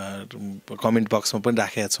कमेन्ट बक्समा पनि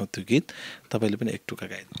राखेका छौँ त्यो गीत तपाईँले पनि एक टुक्का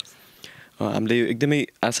गाइदिनुहोस् हामीले यो एकदमै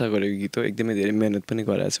आशा गरेको गीत हो एकदमै धेरै मेहनत पनि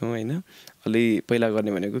गरेका छौँ होइन अलि पहिला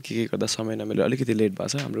गर्ने भनेको के गर्दा समय नमिलेर अलिकति लेट भएको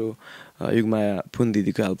छ हाम्रो युगमाया फुन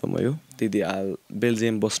दिदीको एल्बम हो यो दिदी हाल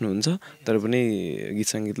बेल्जियम बस्नुहुन्छ तर पनि गीत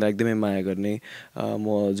सङ्गीतलाई एकदमै माया गर्ने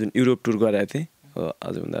म जुन युरोप टुर गराएको थिएँ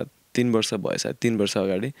आजभन्दा 3 वर्ष भयो सायद 3 वर्ष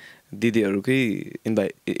अगाडि दिदीहरूकै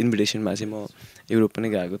इन्भिटेसनमा चाहिँ म युरोप पनि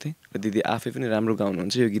गएको थिएँ र दिदी आफै पनि राम्रो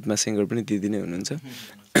गाउनुहुन्छ यो गीतमा सिङ्गर पनि दिदी नै हुनुहुन्छ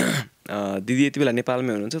दिदी यति बेला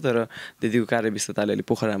नेपालमै हुनुहुन्छ तर दिदीको कार्यव्यस्तताले अलि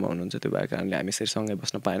पोखरामा हुनुहुन्छ त्यो भएको कारणले हामी यसरी सँगै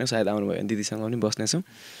बस्न पाएनौँ सायद आउनुभयो भने दिदीसँग पनि बस्नेछौँ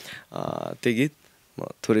त्यो गीत म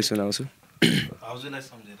थोरै सुनाउँछु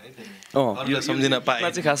सम्झिन पाएँ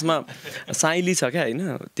चाहिँ खासमा साइली छ क्या होइन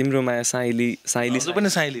तिम्रो माया साइली पनि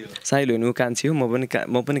साइली हो साइली हुनु कान्छी हो म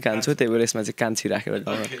पनि कान्छु त्यही भएर यसमा चाहिँ कान्छी राखेर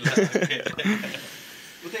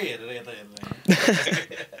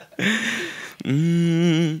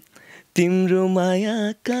तिम्रो माया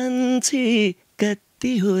कान्छी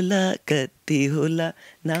कति होला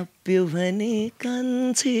नाप्यो भने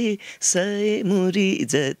कान्छी 100 मुरी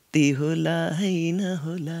जति होला हैन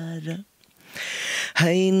होला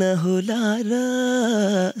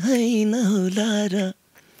र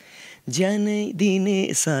ज्यानै दिने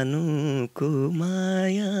सानोको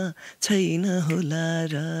माया छैन होला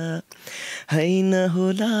र हैन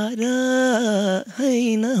होला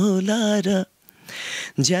र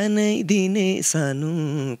ज्यानै दिने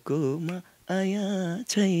सानोको माया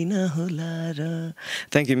छैन होला र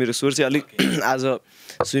थ्याङ्क यू मेरो स्वर चाहिँ अलिक आज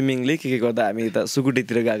स्विमिङले के गर्दा हामी यता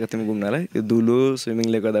सुकुटीतिर गएको थियौँ घुम्नलाई यो धुलो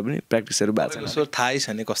स्विमिङले गर्दा पनि प्र्याक्टिसहरू भएको छ स्वर थाहै छ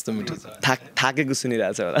नि कस्तो मिठो छ थाकेको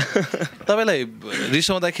सुनिरहेको छ होला तपाईँलाई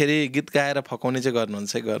रिसाउँदाखेरि गीत गाएर फकाउने चाहिँ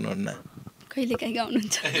गर्नुहुन्छ है गर्नुहुन्न कहिले काहीँ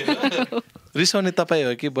गाउनुहुन्छ रिसाउने तपाईँ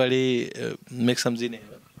हो कि बढी मेक्समजी नै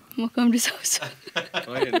हो म कम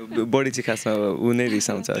रिसाउँछु बढी चाहिँ खासमा ऊ नै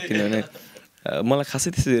रिसाउँछ किनभने मलाई खासै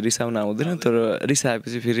त्यस्तो रिसाउन आउँदैन तर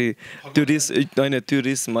रिसाएपछि फेरि त्यो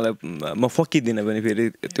रिस मलाई म फकिदिनँ भने फेरि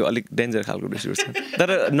त्यो अलिक डेन्जर खालको रिस उठ्छ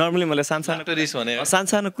तर नर्मली मलाई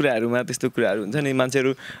सानो कुराहरूमा त्यस्तो कुराहरू हुन्छ नि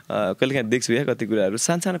मान्छेहरू कहिलेकाहीँ देख्छु या कति कुराहरू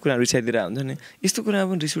सानो कुराहरू रिसाइदिएर हुन्छ नि यस्तो कुरामा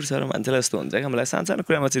पनि रिस उठ्छ र मान्छेलाई यस्तो हुन्छ क्या मलाई सानो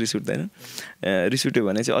कुरामा चाहिँ रिस उठ्दैन रिस उठ्यो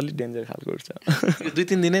भने चाहिँ अलिक डेन्जर खालको उठ्छ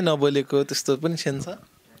 2-3 दिनै नबोलेको त्यस्तो पनि छ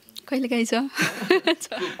कहिले काहीँ छ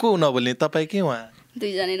को नबोल्ने तपाईँ के उहाँ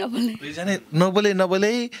दुईजना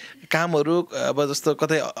नबोले कामहरू अब जस्तो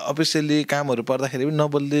कतै अफिसियली कामहरू पर्दाखेरि पनि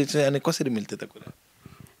नबोल्दै चाहिँ अनि कसरी मिल्थ्यो त कुरा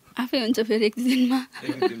आफै हुन्छ फेरि एक दिनमा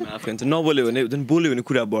आफै हुन्छ नबोल्यो भने जुन बोल्यो भने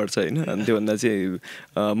कुरा बढ्छ होइन अनि त्योभन्दा चाहिँ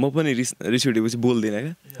म पनि रिस उठेपछि बोल्दिनँ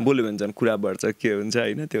क्या बोल्यो भने झन् कुरा बढ्छ के हुन्छ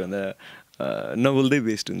होइन त्योभन्दा नबोल्दै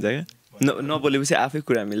बेस्ट हुन्छ क्या नबोलेपछि आफै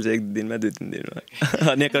कुरा मिल्छ 1 दिनमा 2-3 दिनमा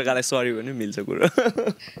अनि एकअर्कालाई सरी पनि मिल्छ कुरा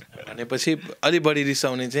भनेपछि अलि बढी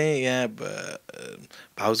रिसाउने चाहिँ यहाँ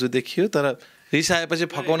भाउजू देखियो तर रिसाएपछि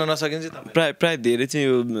फकाउन नसकिन्छ प्राय धेरै चाहिँ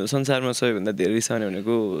यो संसारमा सबैभन्दा धेरै रिसाउने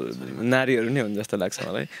भनेको नारीहरू नै हुन् जस्तो लाग्छ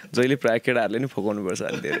मलाई जहिले प्राय केटाहरूले नै फकाउनुपर्छ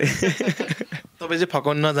अलि धेरै तपाईँ चाहिँ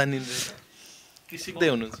फकाउन नजानिन्छ कि सिक्दै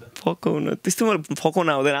हुनुहुन्छ फकाउन त्यस्तो मलाई फकाउन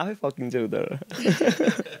आउँदैन आफै फकिन्छ उता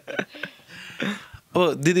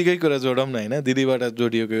अब दिदीकै कुरा जोडौँ न होइन दिदीबाट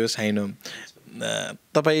जोडिएको यो साइनो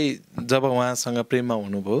तपाईँ जब उहाँसँग प्रेममा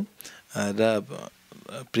हुनुभयो र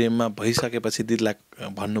प्रेममा भइसकेपछि दिदीलाई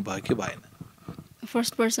भन्नुभयो कि भएन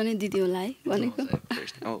फर्स्ट पर्सनै दिदी होला है भनेको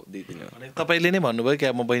तपाईँले नै भन्नुभयो कि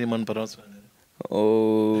अब म बहिनी मन पराउँछु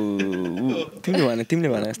तिमीले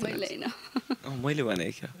भने जस्तो मैले भने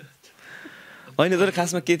क्या होइन तर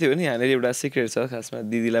खासमा के थियो भने यहाँनिर एउटा सिक्रेट छ खासमा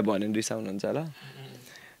दिदीलाई भन्यो भने रिसाउनुहुन्छ होला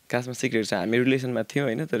खासमा सिक्रेट छ हामी रिलेसनमा थियौँ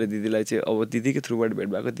होइन तर दिदीलाई चाहिँ अब दिदीकै थ्रुबाट भेट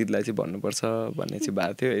भएको दिदीलाई चाहिँ भन्नुपर्छ भन्ने चाहिँ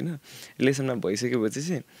भएको थियो होइन रिलेसनमा भइसकेपछि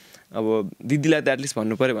चाहिँ अब दिदीलाई त एटलिस्ट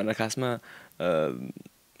भन्नु पऱ्यो भनेर खासमा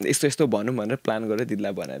यस्तो भनौँ भनेर प्लान गरेर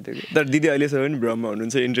दिदीलाई बनाएको थियो तर दिदी अहिलेसम्म पनि भ्रममा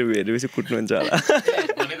हुनुहुन्छ इन्टरभ्यू हेरेपछि कुट्नुहुन्छ होला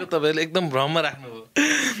भनेको तपाईँले एकदम भ्रममा राख्नुभयो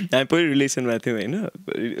हामी पहिलो रिलेसनमा थियौँ होइन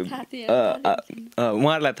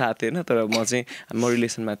उहाँहरूलाई थाहा थिएन तर म चाहिँ म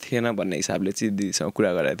रिलेसनमा थिएन भन्ने हिसाबले चाहिँ दिदीसँग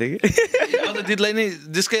कुरा गरेको थिएँ कि दिदीलाई नै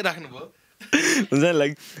जिस्कै राख्नुभयो हुन्छ नि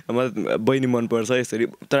लाइक मलाई बहिनी मनपर्छ यसरी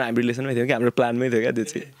तर हामी रिलेसनमै थियो कि हाम्रो प्लानमै थियो क्या त्यो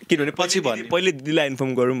चाहिँ किनभने पछि भने पहिले दिदीलाई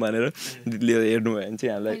इन्फर्म गरौँ भनेर दिदीले हेर्नु भयो भने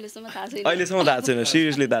चाहिँ हामीलाई अहिलेसम्म थाहा छैन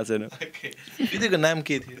सिरियसली थाहा छैन दिदीको नाम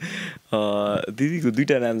के थियो दिदीको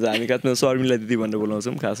दुईवटा नाम छ हामी खासमा शर्मिला दिदी भनेर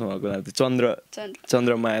बोलाउँछौँ खासमा उहाँको नाम चाहिँ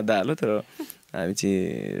चन्द्रमाया दा हो तर हामी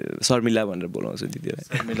चाहिँ शर्मिला भनेर बोलाउँछौँ दिदीलाई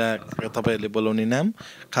शर्मिला तपाईँहरूले बोलाउने नाम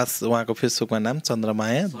खास उहाँको फेसबुकमा नाम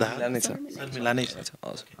चन्द्रमाया दा नै छ शर्मिला नै छ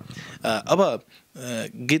अब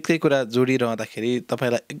गीतकै कुरा जोडिरहँदाखेरि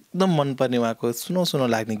तपाईँलाई एकदम मनपर्ने उहाँको सुनौ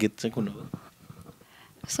लाग्ने गीत चाहिँ कुन हो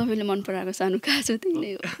सबैले मन पराएको सानो काजु त्यही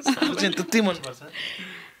नै हो त्यति मनपर्छ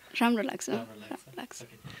राम्रो लाग्छ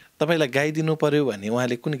तपाईँलाई गाइदिनु पर्यो भने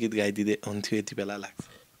उहाँले कुन गीत गाइदिँदै हुन्थ्यो यति बेला लाग्छ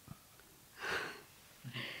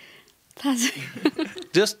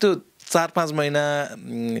जस्तो 4-5 महिना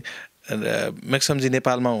मेक्समजी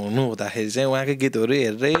नेपालमा हुनु हुँदाखेरि चाहिँ उहाँकै गीतहरू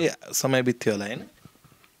हेर्दै समय बित्थ्यो होला होइन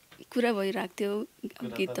कुरा भइरहेको थियो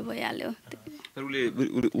गीत त भइहाल्यो तर उसले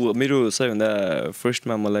मेरो सबैभन्दा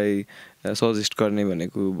फर्स्टमा मलाई सजेस्ट गर्ने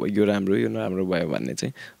भनेको यो राम्रो यो नराम्रो भयो भन्ने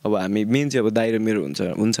चाहिँ अब हामी मेन चाहिँ अब दाइ र मेरो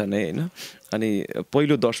हुन्छ नै होइन अनि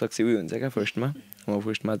पहिलो दर्शक चाहिँ उयो हुन्छ क्या फर्स्टमा म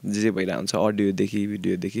फर्स्टमा जे भइरहेको हुन्छ अडियोदेखि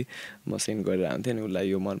भिडियोदेखि म सेन्ड गरेर आउँथेँ अनि उसलाई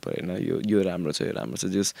यो मन परेन यो राम्रो छ यो राम्रो छ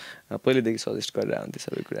जस पहिलेदेखि सजेस्ट गरेर आउँथेँ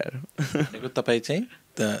सबै कुराहरू तपाईँ चाहिँ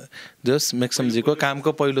जस मेक्समजीको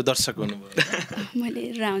कामको पहिलो दर्शक हुनुभयो मैले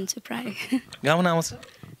राउँछु प्राय गाउन आउँछ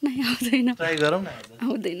नै आउँदैन ट्राई गरौँ न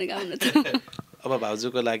आउँदैन गाउन त अब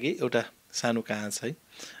भाउजूको लागि एउटा सानो काँच है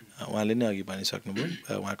उहाँले नै अघि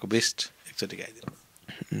भनिसक्नुभयो उहाँको बेस्ट एकचोटि गाइदिनु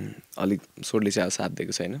अलिक स्वरले चाहिँ साथ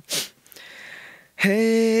दिएको छैन हे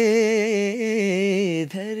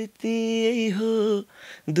धरती हो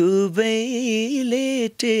दुबैले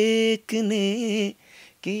टेक्ने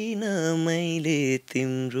किन मैले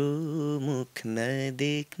तिम्रो मुख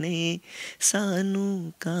नदेख्ने सानो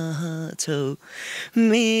कहाँ छौ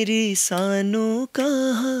मेरी सानो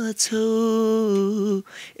कहाँ छौ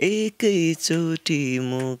एकैचोटि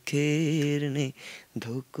मुख हेर्ने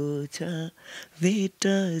धोको छ भेट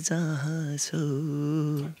जहाँ छौ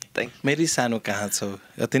मेरी सानो कहाँ छौ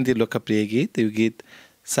अत्यन्तै लोकप्रिय गीत यो गीत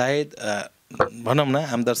सायद भनौँ न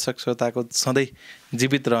आम दर्शक श्रोताको सधैँ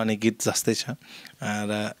जीवित रहने गीत जस्तै छ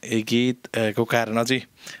र यो गीतको कारण अझै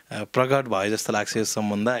प्रगट भयो जस्तो लाग्छ यो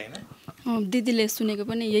सम्बन्ध होइन दिदीले सुनेको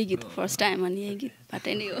पनि यही गीत फर्स्ट टाइम अनि यही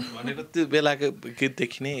गीतबाटै नै हो भनेको त्यो बेलाको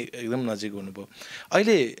गीतदेखि नै एकदम नजिक हुनुभयो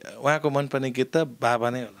अहिले उहाँको मनपर्ने गीत त बाबा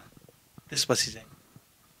नै होला त्यसपछि चाहिँ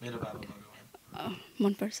मेरो बाबा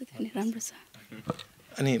मनपर्छ त्यो नि राम्रो छ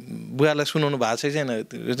अनि बुवालाई सुनाउनु भएको छ छैन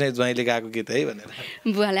यो चाहिँ ज्वाइँले गाएको गीत है भनेर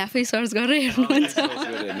बुवाले आफै सर्च गरेर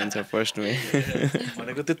हेर्नुहुन्छ फर्स्टमै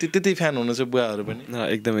भनेको त्यति फ्यान हुनुहुन्छ बुवाहरू पनि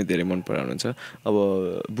एकदमै धेरै मन पराउनुहुन्छ अब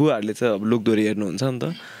बुवाहरूले चाहिँ अब लोकदोरी हेर्नुहुन्छ नि त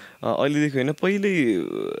अहिलेदेखि होइन पहिल्यै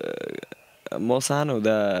म सानो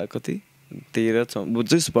हुँदा कति 13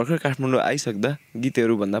 जस भर्खर काठमाडौँ आइसक्दा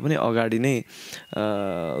गीतहरू भन्दा पनि अगाडि नै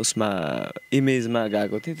उसमा इमेजमा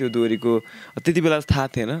गएको थिएँ त्यो दोहोरीको त्यति बेला थाहा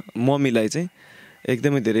थिएन मम्मीलाई चाहिँ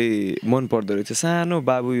एकदमै धेरै मन पर्दो रहेछ सानो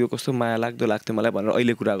बाबु यो कस्तो माया लाग्दो लाग्थ्यो मलाई भनेर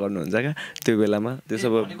अहिले कुरा गर्नुहुन्छ क्या त्यो बेलामा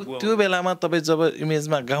त्यो बेलामा तपाईँ जब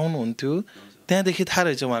इमेजमा गाउनुहुन्थ्यो त्यहाँदेखि थाहा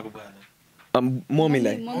रहेछ उहाँको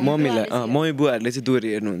बुवालाई मम्मी बुवाहरूले चाहिँ दोहोरी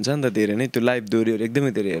हेर्नुहुन्छ नि त धेरै नै त्यो लाइभ दोहोरीहरू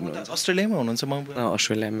एकदमै धेरै हेर्नुहुन्छ अस्ट्रेलियामै हुनुहुन्छ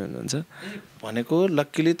अस्ट्रेलियामै हुनुहुन्छ भनेको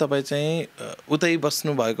लक्कीली तपाईँ चाहिँ उतै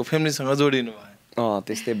बस्नु भएको फ्यामिलीसँग जोडिनु भयो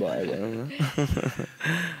त्यस्तै भयो भनौँ न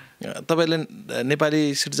तपाईँले नेपाली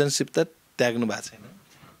सिटिजनसिप त त्याग्नु भएको छैन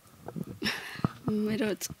मेरो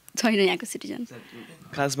छैन यहाँको सिटिजन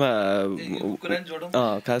खासमा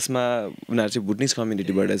उनीहरू चाहिँ भुटनिज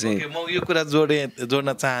कम्युनिटीबाट चाहिँ म यो कुरा जोड्न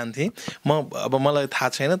चाहन्थेँ अब मलाई थाहा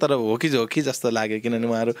छैन तर हो कि जस्तो लाग्यो किनभने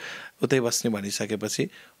उहाँहरू उतै बस्ने भनिसकेपछि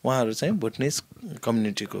उहाँहरू चाहिँ भुटनिज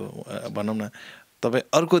कम्युनिटीको भनौँ न तपाईँ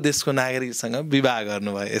अर्को देशको नागरिकसँग विवाह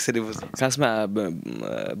गर्नुभयो यसरी बुझ्नु खासमा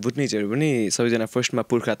भुटनिजहरू पनि सबैजना फर्स्टमा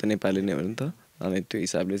पुर्खा त नेपाली नै हो नि त अनि त्यो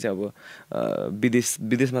हिसाबले चाहिँ अब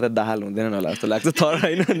विदेशमा त दाहाल हुँदैन होला जस्तो लाग्छ तर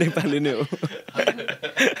होइन नेपाली नै हो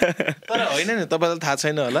तर होइन नि तपाईँलाई थाहा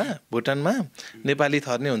छैन होला भुटानमा नेपाली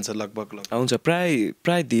थर नै हुन्छ लगभग हुन्छ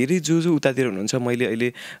प्राय धेरै जो उतातिर हुनुहुन्छ मैले अहिले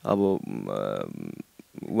अब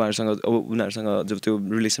उनीहरूसँग जब त्यो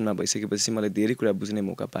रिलेसनमा भइसकेपछि मलाई धेरै कुरा बुझ्ने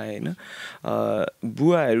मौका पाएँ होइन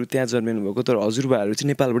बुवाहरू त्यहाँ जन्मिनु भएको तर हजुरबाहरू चाहिँ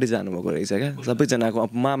नेपालबाटै जानुभएको रहेछ क्या सबैजनाको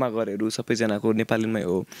मामा घरहरू सबैजनाको नेपालीमै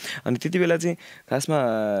हो अनि त्यति बेला चाहिँ खासमा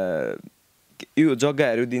यो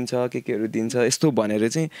जग्गाहरू दिन्छ केहरू दिन्छ यस्तो भनेर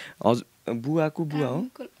चाहिँ बुवाको बुवा हो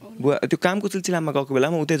बुवा त्यो कामको सिलसिलामा गएको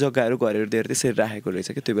बेलामा उतै जग्गाहरू घरहरू दिएर त्यसरी राखेको रहेछ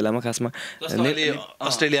कि त्यो बेलामा खासमा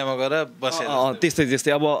अस्ट्रेलियामा गएर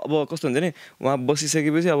त्यस्तै अब कस्तो हुन्छ नि उहाँ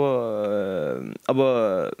बसिसकेपछि अब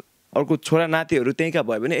अर्को छोरा नातिहरू त्यहीँका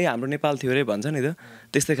भयो भने हाम्रो नेपाल थियो अरे भन्छ नि त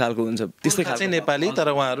त्यस्तै खालको हुन्छ त्यस्तै खालको चाहिँ नेपाली तर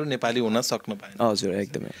उहाँहरू नेपाली हुन सक्नु पाएन हजुर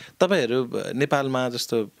एकदमै तपाईहरू नेपालमा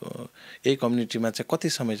जस्तो यही कम्युनिटीमा चाहिँ कति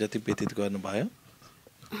समय जति व्यतीत गर्नुभयो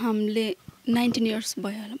हामीले 19 इयर्स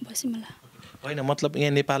भयो होला बसी मलाई होइन मतलब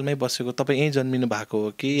यहाँ नेपालमै बसेको तपाईँ यहीँ जन्मिनु भएको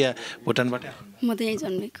हो कि या भुटानबाटै आउनु म त यहीँ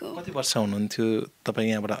जन्मेको कति वर्ष हुनुहुन्थ्यो तपाईँ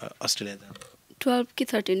यहाँबाट अस्ट्रेलिया जानु 12 कि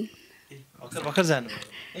 13 भर्खर जानु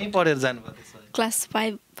यहीँ पढेर जानुभयो क्लास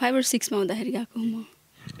 5 or 6 मा हुँदाखेरि गएको म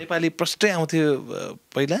नेपाली प्रष्टै आउँथ्यो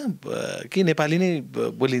पहिला कि नेपाली नै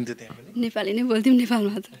बोलिन्थ्यो त्यहाँ पनि नेपाली नै बोल्थ्यौँ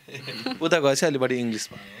नेपालमा त उता गएपछि अलि बढी इङ्ग्लिस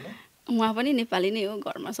भयो होइन उहाँ पनि नेपाली नै हो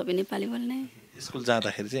घरमा सबै नेपाली बोल्ने स्कुल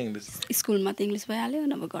जाँदाखेरि चाहिँ इङ्ग्लिस स्कुलमा त इङ्ग्लिस भइहाल्यो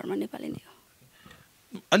नभए घरमा नेपाली नै हो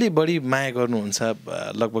अलि बढी माया गर्नुहुन्छ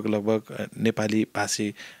लगभग नेपाली भाषी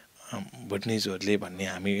भुटनिजहरूले भन्ने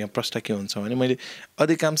हामी यहाँ प्रश्न के हुन्छ भने मैले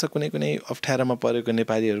अधिकांश कुनै अप्ठ्यारोमा परेको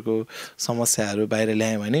नेपालीहरूको समस्याहरू बाहिर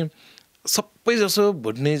ल्याएँ भने सबै जसो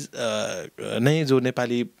भुटनिज नै जो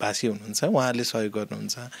नेपाली भाषी हुनुहुन्छ उहाँहरूले सहयोग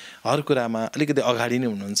गर्नुहुन्छ हर कुरामा अलिकति अगाडि नै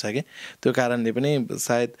हुनुहुन्छ कि त्यो कारणले पनि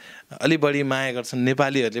सायद अलि बढी माया गर्छन्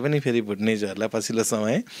नेपालीहरूले पनि फेरि भुटनिजहरूलाई पछिल्लो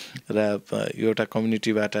समय र एउटा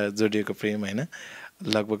कम्युनिटीबाट जोडिएको प्रेम होइन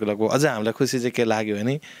लगभग अझ हामीलाई खुसी चाहिँ के लाग्यो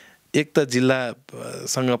भने एक त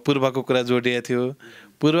जिल्लासँग पूर्वको कुरा जोडिएको थियो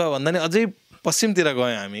पूर्व भन्दा नि अझै पश्चिमतिर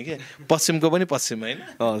गयौँ हामी के पश्चिमको पनि पश्चिम होइन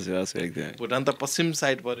हजुर हजुर एकदमै भुटान त पश्चिम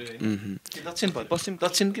साइड पर्यो होइन दक्षिण पर्यो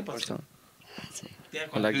दक्षिण के पर्छ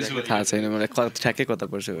थाहा छैन मलाई ठ्याक्कै कता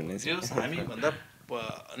पर्छ भन्ने हामीभन्दा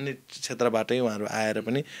अन्य क्षेत्रबाटै उहाँहरू आएर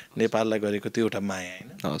पनि नेपाललाई गरेको त्यो एउटा माया होइन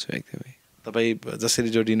हजुर एकदमै तपाईँ जसरी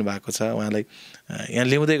जोडिनु भएको छ उहाँलाई यहाँ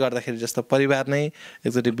ल्याउँदै गर्दाखेरि जस्तो परिवार नै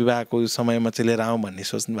एकचोटि विवाहको समयमा चाहिँ लिएर आउँ भन्ने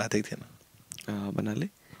सोच्नु भएको थिएन भन्नाले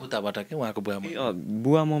उताबाट के उहाँको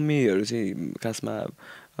बुवा मम्मीहरू चाहिँ खासमा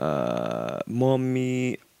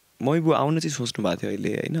मम्मी बुवा आउन चाहिँ सोच्नु भएको थियो अहिले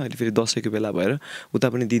होइन अहिले फेरि दसैँको बेला भएर उता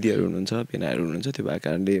पनि दिदीहरू हुनुहुन्छ भेनाहरू हुनुहुन्छ त्यो भएको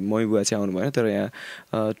कारणले मम्मी बुवा चाहिँ आउनु भएन तर यहाँ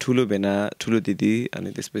ठुलो भेना ठुलो दिदी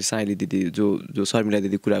अनि त्यसपछि साइली दिदी जो शर्मिला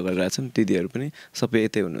दिदी कुरा गरिरहेछन् दिदीहरू पनि सबै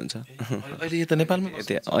यतै हुनुहुन्छ अहिले यता नेपालमा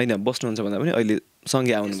यतै होइन बस्नुहुन्छ भन्दा पनि अहिले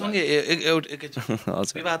सँगै आउनु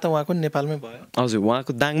हजुर विवाह त उहाँको नेपालमै भयो हजुर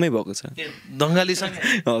उहाँको दाङमै भएको छ दङ्गालीसँग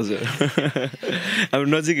हजुर अब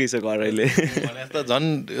नजिकै छ घर अहिले त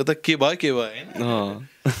झन् यो त के भयो होइन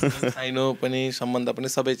साइनो पनि सम्बन्ध पनि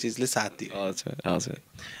सबै चिजले साथ दियो हजुर हजुर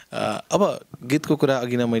अब गीतको कुरा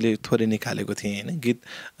अघि नै मैले थोरै निकालेको थिएँ होइन गीत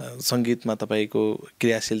सङ्गीतमा तपाईँको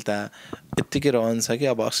क्रियाशीलता यत्तिकै रहन्छ कि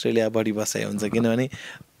अब अस्ट्रेलिया बढी बसाइ हुन्छ किनभने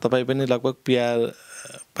तपाईँ पनि लगभग पिआर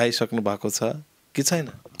पाइसक्नु भएको छ कि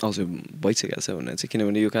छैन हजुर भइसकेको छ भनेर चाहिँ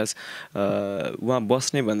किनभने यो खास उहाँ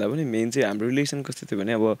बस्ने भन्दा पनि मेन चाहिँ हाम्रो रिलेसन कस्तो थियो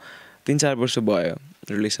भने अब 3-4 वर्ष भयो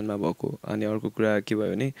रिलेसनमा भएको अनि अर्को कुरा के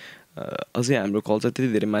भयो भने अझै हाम्रो कल्चर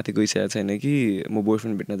त्यति धेरै माथि गइसकेको छैन कि म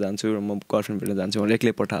बोयफ्रेन्ड भेट्न जान्छु र म गर्लफ्रेन्ड भेट्न जान्छु भनेर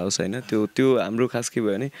एक्लै पठाओस् होइन त्यो हाम्रो खास के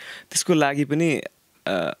भयो भने त्यसको लागि पनि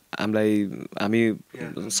हामी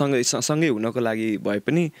सँगै हुनको लागि भए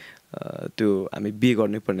पनि त्यो हामी बिहे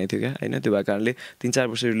गर्नै पर्ने थियो क्या होइन त्यो भएको कारणले 3-4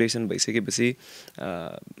 वर्ष रिलेसन भइसकेपछि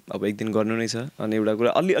अब एक दिन गर्नु नै छ अनि एउटा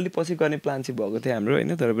कुरा अलि पछि गर्ने प्लान चाहिँ भएको थियो हाम्रो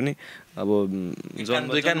होइन तर पनि अब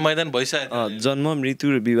मैदान भइसक्यो जन्म मृत्यु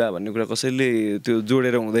र विवाह भन्ने कुरा कसैले त्यो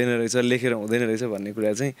जोडेर हुँदैन रहेछ लेखेर हुँदैन रहेछ भन्ने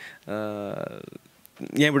कुरा चाहिँ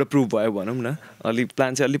यहाँबाट प्रुभ भयो भनौँ न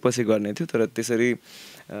प्लान चाहिँ अलि पछि गर्ने थियो तर त्यसरी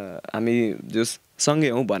हामी जो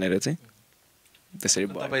सँगै हौँ भनेर चाहिँ त्यसरी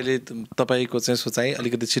तपाईँको चाहिँ सोचाइ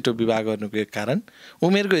अलिकति छिटो विवाह गर्नुको कारण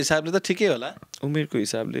उमेरको हिसाबले त ठिकै होला उमेरको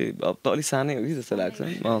हिसाबले अब त अलिक सानै हो कि जस्तो लाग्छ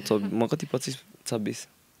म कति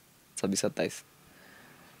 26-27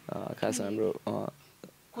 खास हाम्रो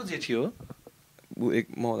को जेठी हो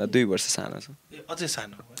मभन्दा 2 वर्ष सानो छ अझै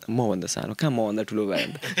सानो मभन्दा सानो कहाँ मभन्दा ठुलो भयो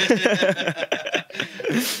भने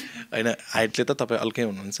होइन हाइटले त तपाईँ अर्कै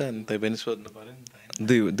हुनुहुन्छ अनि तपाईँ पनि सोध्नु पऱ्यो नि त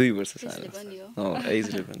 2 वर्ष सानो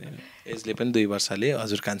एजले पनि 2 वर्षले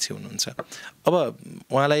हजुर कान्छी हुनुहुन्छ अब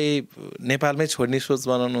उहाँलाई नेपालमै छोड्ने सोच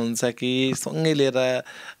बनाउनुहुन्छ कि सँगै लिएर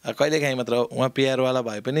कहिलेकाहीँ मात्र उहाँ पिआरवाला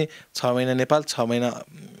भए पनि 6 महिना नेपाल 6 महिना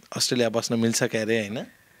अस्ट्रेलिया बस्न मिल्छ क्या अरे होइन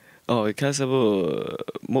खास अब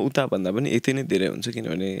म उता भन्दा पनि यति नै धेरै हुन्छ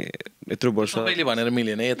किनभने यत्रो वर्ष सबैले भनेर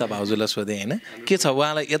मिलेन यता भाउजूलाई सोधेँ होइन के छ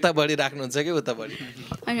उहाँलाई यता बढी राख्नुहुन्छ कि उता बढी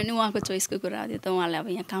होइन नि उहाँको चोइसको कुरा हो त्यो त उहाँले अब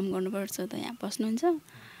यहाँ काम गर्नुपर्छ त यहाँ बस्नुहुन्छ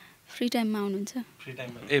फ्री टाइममा आउनुहुन्छ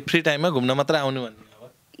फ्री टाइममा घुम्न मात्र आउनु भन्ने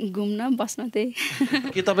अब घुम्न बस्न त्यही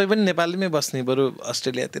के तपाईँ पनि नेपालमै बस्ने बरु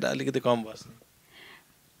अस्ट्रेलियातिर अलिकति कम बस्ने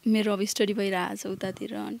मेरो अब स्टडी भइरहेको छ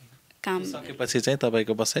उतातिर काम सकेपछि चाहिँ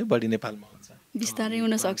तपाईँको बसाइ बढी नेपालमा हुन्छ बिस्तारै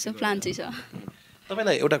हुनसक्छ प्लान चाहिँ छ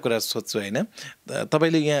तपाईँलाई एउटा कुरा सोध्छु होइन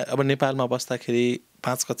तपाईँले यहाँ अब नेपालमा बस्दाखेरि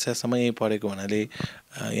 5 कक्षासम्म यहीँ पढेको हुनाले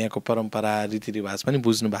यहाँको परम्परा रीतिरिवाज पनि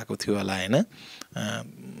बुझ्नु भएको थियो होला होइन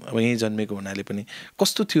अब यहीँ जन्मेको हुनाले पनि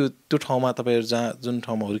कस्तो थियो त्यो ठाउँमा तपाईँहरू जहाँ जुन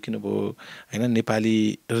ठाउँमा हुर्किनुभयो होइन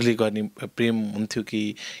नेपालीहरूले गर्ने प्रेम हुन्थ्यो कि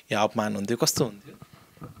या अपमान हुन्थ्यो कस्तो हुन्थ्यो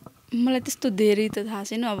मलाई त्यस्तो धेरै त थाहा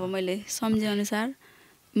छैन अब मैले सम्झेअनुसार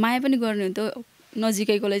माया पनि गर्ने हुन्थ्यो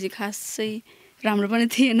नजिकैकोलाई चाहिँ खासै राम्रो पनि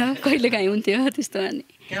थिएन कहिलेकाहीँ हुन्थ्यो त्यस्तो अनि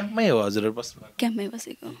क्याम्पमै हो हजुरहरू बस्नु क्याम्पमै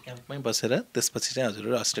बसेको क्याम्पमै बसेर त्यसपछि चाहिँ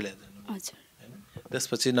हजुरहरू अस्ट्रेलिया जानु हजुर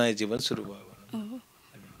त्यसपछि नयाँ जीवन सुरु भयो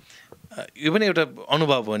यो पनि एउटा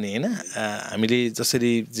अनुभव हो नि होइन हामीले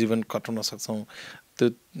जसरी जीवन कटाउन सक्छौँ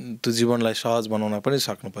त्यो जीवनलाई सहज बनाउन पनि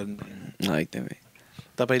सक्नु पर्ने एकदमै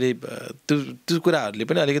तपाईँले त्यो कुराहरूले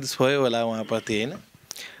पनि अलिकति छोयो होला उहाँप्रति होइन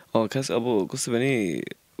खास अब कस्तो भने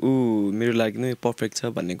ऊ मेरो लागि नै पर्फेक्ट छ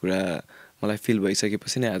भन्ने कुरा मलाई फिल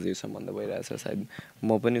भइसकेपछि नै आज यो सम्बन्ध भइरहेछ सायद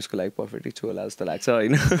म पनि उसको लागि पर्फेक्टै छु होला जस्तो लाग्छ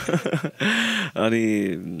होइन अनि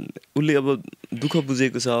उसले अब दुःख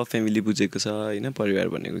बुझेको छ फ्यामिली बुझेको छ होइन परिवार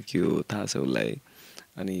भनेको के हो थाहा छ उसलाई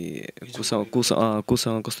अनि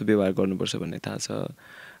कोसँग कस्तो व्यवहार गर्नुपर्छ भन्ने थाहा छ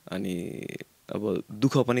अनि अब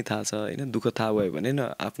दुःख पनि थाहा छ होइन दुःख थाहा भयो भने न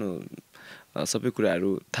आफ्नो सबै कुराहरू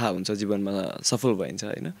थाहा हुन्छ जीवनमा सफल भइन्छ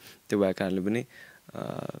होइन त्यो भएको कारणले पनि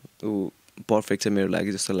ऊ पर्फेक्ट छ मेरो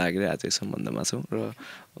लागि जस्तो लागेर आज यो सम्बन्धमा छौँ र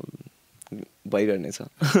भइरहनेछ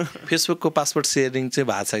फेसबुकको पासवर्ड सेयरिङ चाहिँ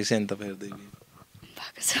भएको छ कि छैन तपाईँहरू दुई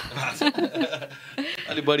भएको छ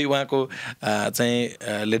अलिक बढी उहाँको चाहिँ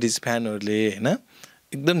लेडिज फ्यानहरूले होइन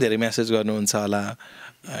एकदम धेरै म्यासेज गर्नुहुन्छ होला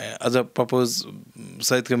अझ प्रपोज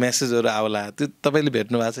सहितको म्यासेजहरू आउला त्यो तपाईँले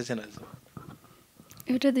भेट्नु भएको छ छैन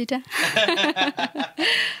एउटा दुईटा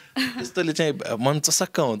त्यस्तोले चाहिँ मन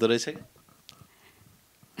चसक्क हुँदो रहेछ क्या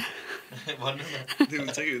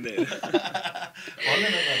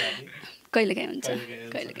कहिलेकाहीँ हुन्छ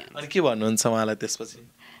कहिलेकाहीँ अनि के भन्नुहुन्छ उहाँलाई त्यसपछि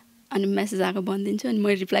अनि मेसेज आएको भनिदिन्छु अनि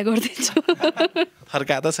मैले रिप्लाई गरिदिन्छु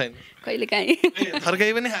फर्का त छैन कहिलेकाहीँ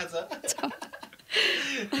फर्काइ पनि खान्छ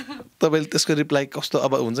तपाईँले त्यसको रिप्लाई कस्तो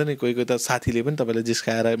अब हुन्छ नि कोही कोही त साथीले पनि तपाईँलाई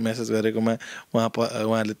जिस्काएर मेसेज गरेकोमा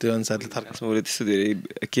उहाँले त्यो अनुसारले थर्काउँछ उसले त्यस्तो धेरै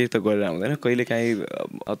केयर त गरेर हुँदैन कहिलेकाहीँ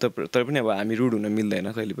तर पनि अब हामी रुड हुन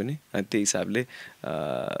मिल्दैन कहिले पनि अनि त्यही हिसाबले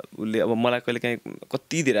उसले अब मलाई कहिलेकाहीँ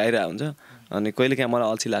कति धेरै आइरहेको हुन्छ अनि कहिलेकाहीँ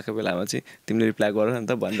मलाई अल्छी लागेको बेलामा चाहिँ तिमीले रिप्लाई गर नि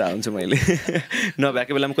त भनिरहेको हुन्छु मैले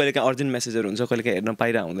नभएको बेलामा कहिलेकाहीँ अर्जेन्ट मेसेजहरू हुन्छ कहिलेकाहीँ हेर्न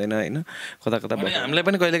पाइरहेको हुँदैन होइन कता कता हामीलाई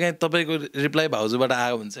पनि कहिलेकाहीँ तपाईँको रिप्लाई भाउजूबाट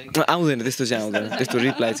आएको हुन्छ आउँदैन त्यस्तो चाहिँ आउँदैन त्यस्तो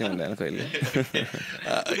रिप्लाई चाहिँ हुँदैन कहिले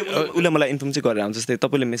उसले मलाई इन्फर्म चाहिँ गरेर आउँछ जस्तै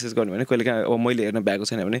तपाईँले मेसेज गर्नु भने कहिलेकाहीँ अब मैले हेर्न भ्याएको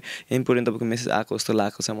छैन भने इम्पोर्टेन्ट तपाईँको मेसेज आएको जस्तो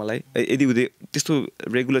लागेको छ मलाई यदि उदय त्यस्तो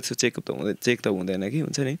रेगुलर त्यस्तो चेक त हुँदैन कि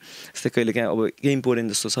हुन्छ नि जस्तै कहिलेकाहीँ अब केही इम्पोर्टेन्ट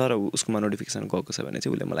जस्तो छ र उसकोमा नोटिफिकेसन गएको छ भने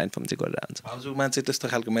चाहिँ उसले मलाई इन्फर्म चाहिँ गरेर आउँछ भाउजूमा चाहिँ त्यस्तो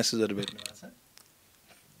खालको मेसेजहरू भेट्नु भएको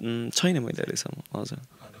छ छैन मैले अहिलेसम्म हजुर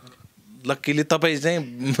लक्कीले तपाईँ चाहिँ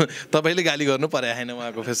तपाईँले गाली गर्नु पर्यो होइन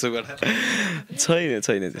उहाँको फेसबुकबाट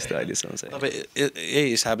छैन त्यस्तो अहिलेसम्म चाहिँ तपाईँ यही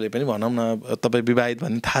हिसाबले पनि भनौँ न तपाईँ विवाहित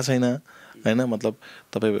भन्ने थाहा छैन होइन मतलब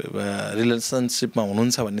तपाईँ रिलेसनसिपमा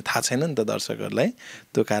हुनुहुन्छ भन्ने थाहा छैन नि त दर्शकहरूलाई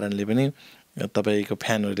त्यो कारणले पनि तपाईँको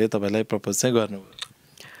फ्यानहरूले तपाईँलाई प्रपोज चाहिँ गर्नुभयो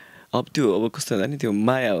अब त्यो अब कस्तो होला नि त्यो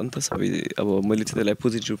माया हो नि त सबै अब मैले चाहिँ त्यसलाई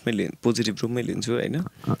पोजिटिभ रूपमै लिन्छु होइन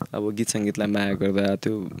अब गीत सङ्गीतलाई माया गर्दा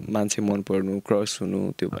त्यो मान्छे मन पर्नु क्रस हुनु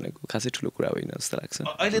त्यो भनेको खासै ठुलो कुरा होइन जस्तो लाग्छ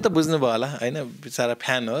अहिले त बुझ्नुभयो होला होइन बिचरा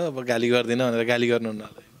फ्यान हो अब गाली गर्दैन भनेर गाली गर्नु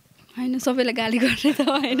होइन सबैलाई गाली गर्ने त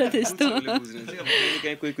होइन त्यस्तो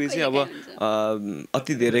कोही चाहिँ अब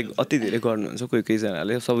अति धेरै गर्नुहुन्छ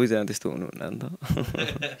कोहीजनाले सबैजना त्यस्तो हुनुहुन्न नि त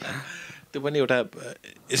त्यो पनि एउटा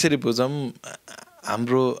यसरी बुझौँ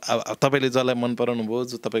हाम्रो तपाईँले जसलाई मन पराउनु भयो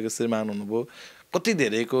जो तपाईँको श्रीमान हुनुभयो कति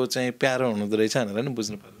धेरैको चाहिँ प्यारो हुनुहुँदो रहेछ भनेर नि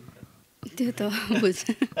बुझ्नु पर्यो त्यो त बुझ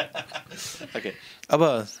ओके अब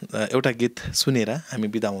एउटा गीत सुनेर हामी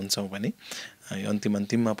बिदा हुन्छौँ पनि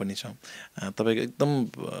अन्तिममा पनि छौँ तपाईँको एकदम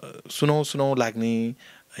सुनौ लाग्ने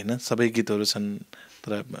होइन सबै गीतहरू छन्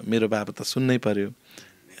तर मेरो बाबा त सुन्नै पर्यो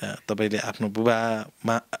तपाईँले आफ्नो बुबा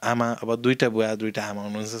आमा अब दुईवटा बुवा दुईवटा आमा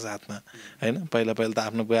हुनुहुन्छ साथमा होइन पहिला त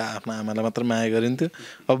आफ्नो बुवा आफ्नो आमालाई मात्र माया गरिन्थ्यो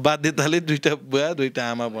अब बाध्यताले दुईवटा बुवा दुईवटा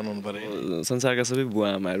आमा बनाउनु पर्यो संसारका सबै बुवा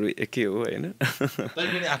आमाहरू एकै हो होइन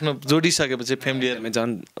पनि आफ्नो जोडिसकेपछि फ्यामिलीहरूमा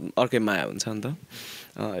झन् अर्कै माया हुन्छ नि त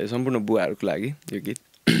यो सम्पूर्ण बुवाहरूको लागि यो गीत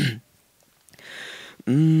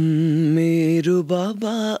मेरो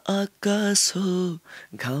बाबा आकाश हो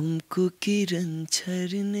घामको किरण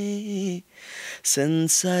छर्ने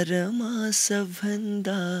संसारमा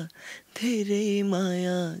सबभन्दा धेरै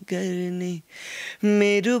माया गर्ने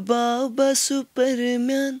मेरो बाबा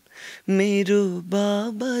सुपरम्यान मेरो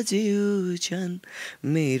बाबा ज्यू छन्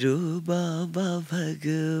मेरो बाबा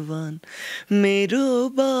भगवान मेरो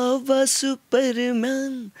बाबा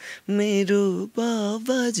सुपरम्यान मेरो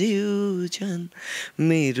बाबा ज्यू छन्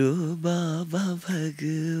मेरो बाबा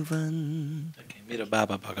भगवान मेरो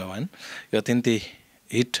बाबा भगवान यो अत्यन्तै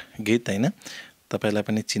हिट गीत होइन तपाईँलाई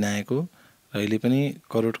पनि चिनाएको र अहिले पनि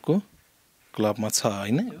करोडको क्लबमा छ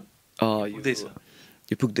होइन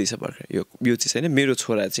यो पुग्दैछ भर्खर यो चाहिँ होइन मेरो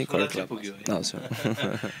छोरा चाहिँ करोड क्लब पुग्यो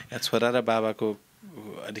हजुर छोरा र बाबाको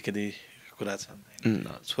अलिकति कुरा छ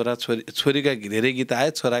छोरा छोरीका धेरै गीत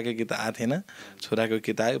आयो छोराको गीत आएको थिएन छोराको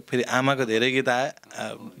गीत आयो फेरि आमाको धेरै गीत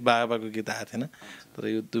आयो बाबाको गीत आएको थिएन तर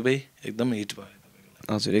यो दुवै एकदम हिट भयो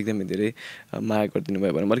हजुर एकदमै धेरै माया गरिदिनु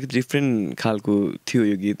भयो भने अलिकति डिफ्रेन्ट खालको थियो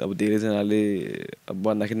यो गीत अब धेरैजनाले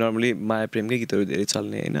भन्दाखेरि नर्मली माया प्रेमकै गीतहरू धेरै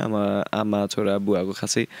चल्ने होइन आमा छोरा बुवाको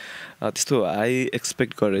खासै त्यस्तो हाई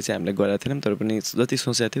एक्सपेक्ट गरेर चाहिँ हामीले गरेका थिएनौँ तर पनि जति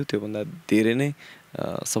सोचेको थियौँ त्योभन्दा धेरै नै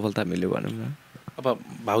सफलता मिल्यो भनौँ न अब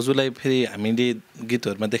भाउजूलाई फेरि हामीले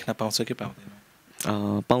गीतहरूमा देख्न पाउँछ कि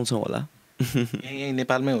पाउँदैन पाउँछौँ होला यहीँ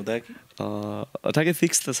नेपालमै हुँदा कि ठ्याक्कै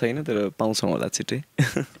फिक्स त छैन तर पाउँछौँ होला छिट्टै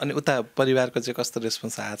अनि उता परिवारको चाहिँ कस्तो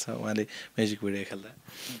रेस्पोन्स आएको छ उहाँले म्युजिक भिडियो खेल्दा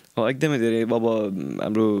एकदमै धेरै अब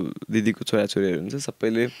हाम्रो दिदीको छोराछोरीहरू हुन्छ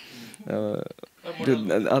सबैले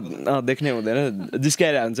त्यो देख्नै हुँदैन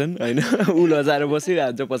जिस्काएर हान्छन् होइन ऊ लजाएर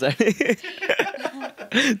बसिरहन्छ पछाडि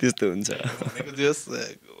त्यस्तो हुन्छ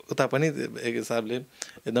उता पनि एक हिसाबले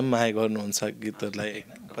एकदम माया गर्नुहुन्छ गीतहरूलाई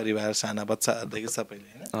परिवार साना बच्चादेखि सबैले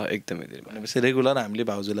होइन एकदमै धेरै भनेपछि रेगुलर हामीले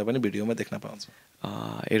भाउजूलाई पनि भिडियोमा देख्न पाउँछौँ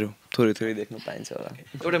हेरौँ थोरै थोरै देख्न पाइन्छ होला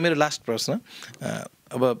एउटा मेरो लास्ट प्रश्न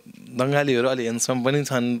अब बङ्गालीहरू अलि हेन्डसम पनि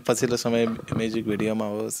छन् पछिल्लो समय म्युजिक भिडियोमा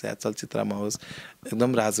होस् या चलचित्रमा होस्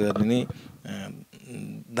एकदम राज गर्ने नै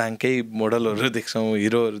दाङकै मोडलहरू देख्छौँ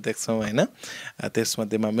हिरोहरू देख्छौँ होइन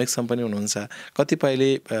त्यसमध्येमा मेक्सम पनि हुनुहुन्छ कतिपयले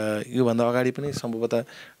योभन्दा अगाडि पनि सम्भवतः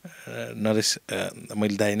नरेश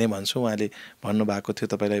मैले दाइ नै भन्छु उहाँले भन्नुभएको थियो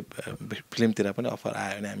तपाईँलाई फिल्मतिर पनि अफर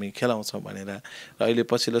आयो भने हामी खेलाउँछौँ भनेर र अहिले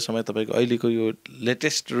पछिल्लो समय तपाईँको अहिलेको यो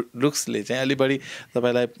लेटेस्ट लुक्सले चाहिँ अलि बढी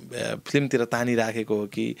तपाईँलाई फिल्मतिर तानिराखेको हो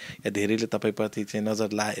कि या धेरैले तपाईँप्रति चाहिँ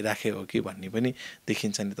नजर राखेको हो कि भन्ने पनि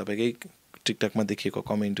देखिन्छ नि तपाईँकै टिकटकमा देखिएको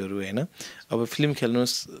कमेन्टहरू होइन अब फिल्म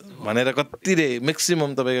खेल्नुहोस् भनेर कतिले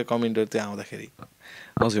म्याक्सिमम तपाईँको कमेन्टहरू त्यो आउँदाखेरि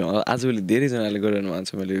हजुर आजभोलि धेरैजनाले गरिरहनु भएको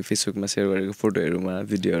छ मैले फेसबुकमा सेयर गरेको फोटोहरूमा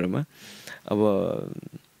भिडियोहरूमा अब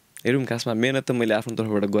हेरौँ खासमा मेहनत त मैले आफ्नो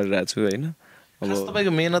तर्फबाट गरिरहेको छु होइन अब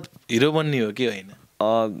तपाईँको मेहनत हिरो बन्ने हो कि होइन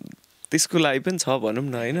त्यसको लागि पनि छ भनौँ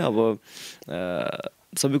न होइन अब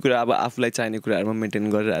सबै कुरा अब आफूलाई चाहिने कुराहरूमा मेन्टेन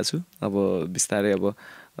गरिरहेको छु अब बिस्तारै अब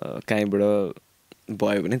कहीँबाट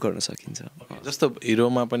भयो भने गर्न सकिन्छ जस्तो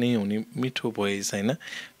हिरोमा पनि हुने मिठो भोइस होइन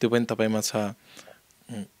त्यो पनि तपाईँमा छ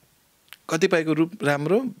कतिपयको रूप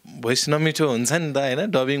राम्रो भोइस नमिठो हुन्छ नि त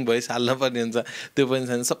होइन डबिङ भोइस हाल्नुपर्ने हुन्छ त्यो पनि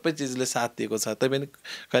छैन सबै चिजले साथ दिएको छ तै पनि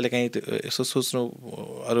कहिलेकाहीँ यसो सोच्नु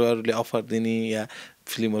अरूले अफर दिने या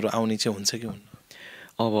फिल्महरू आउने चाहिँ हुन्छ कि हुन्न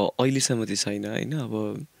अब अहिलेसम्म चाहिँ छैन होइन अब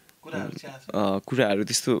कुराहरू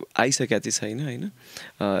त्यस्तो आइसकेका चाहिँ छैन होइन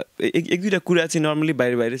एक दुईवटा कुरा चाहिँ नर्मली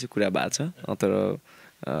बाहिर चाहिँ कुरा भएको छ तर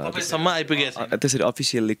तपाईँसम्म आइपुगेको छ त्यसरी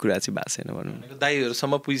अफिसियल्ली कुरा चाहिँ भएको छैन भनौँ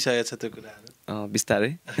दाइहरूसम्म पुगिसकेको छ त्यो कुराहरू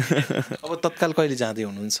बिस्तारै अब तत्काल कहिले जाँदै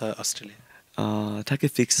हुनुहुन्छ अस्ट्रेलिया ठ्याक्कै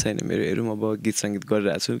फिक्स छैन मेरो हेरौँ अब गीत सङ्गीत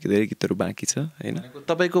गरिरहेको छु धेरै गीतहरू बाँकी छ होइन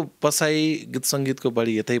तपाईँको बसाइ गीत सङ्गीतको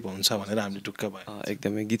बढी यतै हुन्छ भनेर हामीले ढुक्क भयो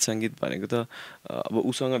एकदमै गीत सङ्गीत भनेको त अब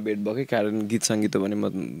उसँग भेट भएकै कारण गीत सङ्गीत हो भने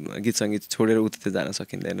म गीत सङ्गीत छोडेर उता जान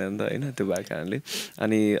सकिँदैन नि त होइन त्यो भएको कारणले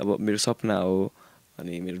अनि अब मेरो सपना हो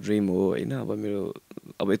अनि मेरो ड्रिम हो होइन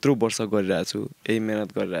अब यत्रो वर्ष गरिरहेको छु यही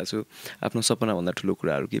मेहनत गरिरहेको छु आफ्नो सपनाभन्दा ठुलो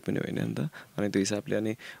कुराहरू केही पनि होइन नि त अनि त्यो हिसाबले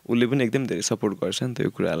अनि उसले पनि एकदम धेरै सपोर्ट गर्छ नि त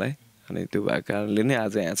यो कुरालाई अनि त्यो भएको कारणले नै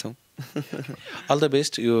आज यहाँ छौँ अल द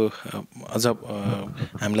बेस्ट यो अझ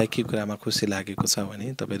हामीलाई के कुरामा खुसी लागेको छ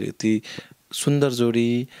भने तपाईँले यति सुन्दर जोडी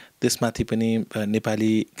त्यसमाथि पनि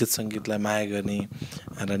नेपाली गीत सङ्गीतलाई माया गर्ने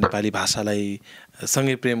र नेपाली भाषालाई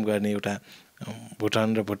सँगै प्रेम गर्ने एउटा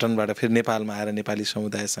भुटान र भुटानबाट फेरि नेपालमा आएर नेपाली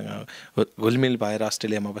समुदायसँग घुलमिल भएर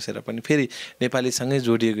अस्ट्रेलियामा बसेर पनि फेरि नेपालीसँगै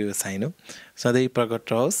जोडिएको यो साइनो सधैँ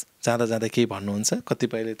प्रकट रहोस् जाँदा जाँदा केही भन्नुहुन्छ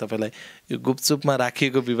कतिपयले तपाईँलाई यो गुपचुपमा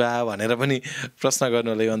राखिएको विवाह भनेर पनि प्रश्न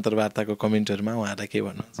गर्नुलाई यो अन्तर्वार्ताको कमेन्टहरूमा उहाँहरूलाई के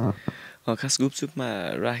भन्नुहुन्छ खास गुपचुपमा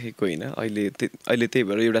राखेको होइन अहिले त्यही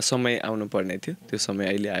भएर एउटा समय आउनु पर्ने थियो त्यो समय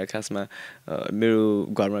अहिले आयो खासमा मेरो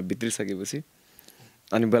घरमा भित्रिसकेपछि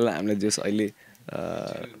अनि बल्ल हामीले जस अहिले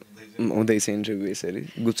हुँदैछ इन्टरभ्यू यसरी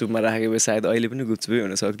गुपचुपमा राखेको भए सायद अहिले पनि गुपचुपै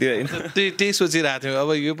हुन सक्थ्यो होइन त्यही सोचिरहेको थियौँ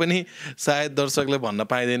अब यो पनि सायद दर्शकले भन्न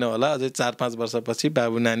पाइँदैन होला अझै 4-5 वर्षपछि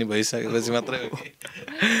बाबु नानी भइसकेपछि मात्रै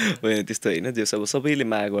होइन त्यस्तो होइन जे अब सबैले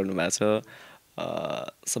माया गर्नुभएको छ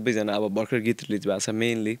सबैजना अब भर्खर गीत रिलिज भएको छ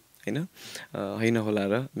मेनली होइन होला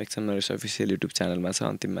र मेक्सम नरेश अफिसियल युट्युब च्यानलमा छ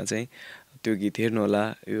अन्तिममा चाहिँ त्यो गीत हेर्नुहोला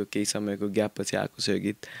यो केही समयको ग्यापपछि आएको छ यो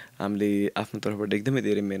गीत हामीले आफ्नो तर्फबाट एकदमै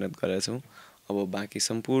धेरै मेहनत गरेका छौँ अब बाँकी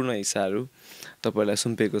सम्पूर्ण हिस्साहरू तपाईँलाई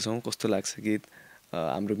सुम्पेको छौँ कस्तो लाग्छ गीत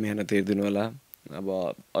हाम्रो मेहनत हेरिदिनु होला अब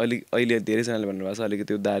अहिले धेरैजनाले भन्नुभएको छ अलिकति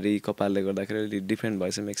त्यो दारी कपालले गर्दाखेरि अलिक डिफ्रेन्ट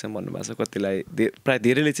भएछ मेक्सम भन्नुभएको छ कतिलाई प्रायः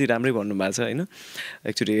धेरैले चाहिँ राम्रै भन्नुभएको छ होइन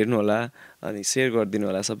एक्चुअली हेर्नु होला अनि सेयर गरिदिनु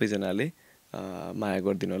होला सबैजनाले माया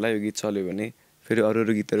गरिदिनु होला यो गीत चल्यो भने फेरि अरू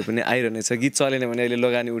गीतहरू पनि आइरहनेछ गीत चलेन भने अहिले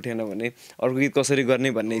लगानी उठेन भने अर्को गीत कसरी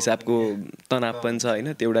गर्ने भन्ने हिसाबको तनाव पनि छ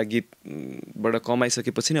होइन त्यो एउटा गीतबाट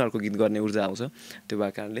कमाइसकेपछि नै अर्को गीत गर्ने ऊर्जा आउँछ त्यो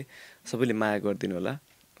भएको कारणले सबैले माया गरिदिनु होला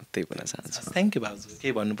त्यही भन्न चाहन्छु थ्याङ्क यू भाउजू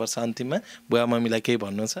केही भन्नुपर्छ अन्तिममा बुवा मम्मीलाई केही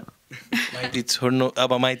भन्नु छ माइती छोड्नु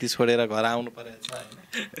अब माइती छोडेर घर आउनु परेको छ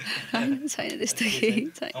छैन त्यस्तो केही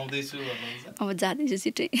छैन आउँदैछु भन्नुहुन्छ अब जाँदैछु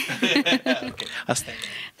छिटै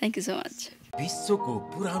थ्याङ्क यू सो मच विश्वको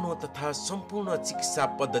पुरानो तथा सम्पूर्ण चिकित्सा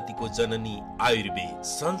पद्धतिको जननी आयुर्वेद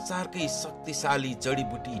संसारकै शक्तिशाली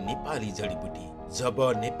जडीबुटी नेपाली जडीबुटी जब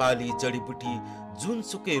नेपाली जडीबुटी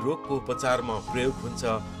जुनसुकै रोगको उपचारमा प्रयोग हुन्छ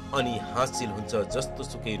अनि हासिल हुन्छ जस्तो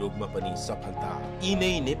सुकै रोगमा पनि सफलता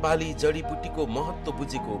यिनै नेपाली जडीबुटीको महत्त्व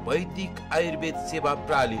बुझेको वैदिक आयुर्वेद सेवा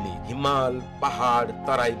प्रणालीले हिमाल पहाड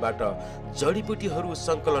तराईबाट जडीबुटीहरू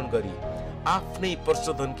सङ्कलन गरी आफ्नै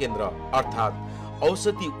प्रशोधन केन्द्र अर्थात्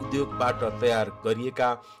औषधि उद्योगबाट तयार गरिएका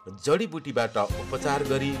जडीबुटीबाट उपचार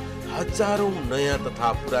गरी हजारौं नयाँ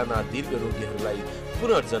तथा पुराना दीर्घ रोगीहरूलाई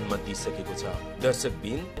पुनर्जन्म दिइसकेको छ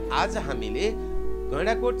दर्शकबिन आज हामीले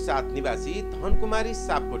गैंडाकोट 7 निवासी धनकुमारी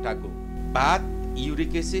सापकोटाको बात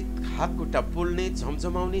युरिक एसिड हातखुट्टा पोल्ने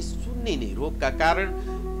झमझमाउने सुन्निने रोगका कारण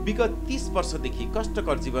विगत 30 वर्षदेखि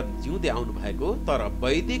कष्टकर जीवन जिउँदै आउनु भएको तर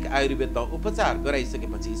वैदिक आयुर्वेदमा उपचार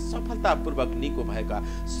गराइसकेपछि सफलतापूर्वक निको भएका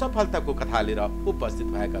सफलताको कथा लिएर उपस्थित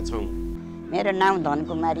भएका छौँ। मेरो नाम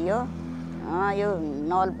धनकुमारी हो यो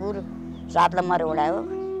नवलपुर 7 नम्बर वडा हो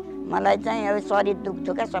मलाई चाहिँ अब शरीर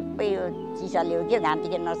दुख्थ्यो क्या सबै यो चिसाले हो कि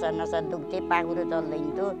घाँटीको नसा दुख्थे पाखुरो चल्दैन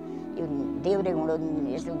थियो यो देउरे घुँडो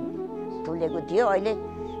यसो फुलेको थियो अहिले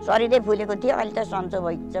शरीरै फुलेको थियो अहिले त सन्चो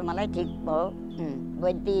भइन्छ मलाई ठिक भयो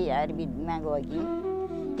वैद्य आयुर्वेदमा गयो कि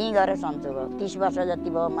त्यहीँ गएर सन्चो भयो 30 वर्ष जति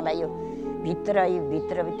भयो मलाई यो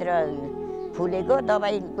भित्रभित्र फुलेको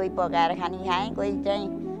दबाई कोही पकाएर खाने खाएँ कोही चाहिँ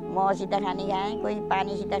महसित खाने खाएँ कोही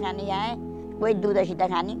पानीसित खाने खाएँ कोही दुधसित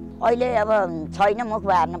खाने अहिले अब छैन मुख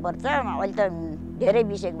बार्नुपर्छ अहिले त धेरै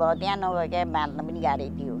विषेक भयो त्यहाँ नभएका बाँध्न पनि गाह्रै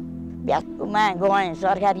थियो भ्यासमा गएँ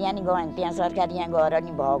सरकारी यहाँ नि गएँ त्यहाँ सरकारी यहाँ गएर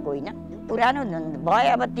नि भएको होइन पुरानो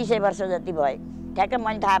भयो अब 30 वर्ष जति भयो ठ्याक्कै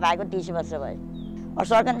मैले थाहा पाएको 30 वर्ष भयो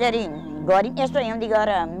सकन्जरी गरी यस्तो हिउँदी गएर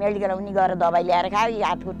मेडिकल पनि गएर दबाई ल्याएर खायो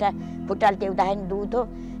हात खुट्टाले टेउदाखेरि दुख्थ्यो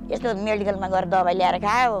यस्तो मेडिकलमा गएर दबाई ल्याएर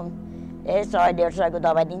खायो 100-150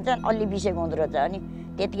 दबाई दिन्छन् अलि विषेक हुँदो रहेछ अनि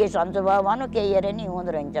त्यतिकै सन्चो भयो भनौँ केही हेरे नि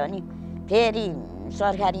हुँदो रहेछ अनि फेरि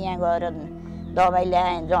सरकारी यहाँ गएर दबाई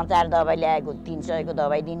ल्याएँ जचार दबाई ल्याएको 300 को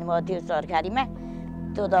दबाई दिनुभएको थियो सरकारीमा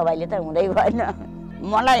त्यो दबाईले त हुँदै भएन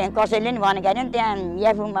मलाई कसैले नि भनेका नि त्यहाँ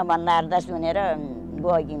याफुमा भन्दा अर्दा सुनेर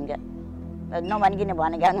गइकिन नभनिकन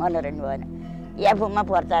भनेका भनेर नि भएन याफुमा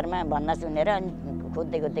प्रचारमा भन्न सुनेर अनि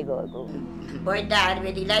खोज्दै गएको वैद्य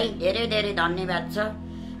आयुर्वेदीलाई धेरै धेरै धन्यवाद छ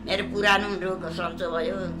मेरो पुरानो रोग सन्चो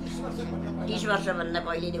भयो 30 वर्षभन्दा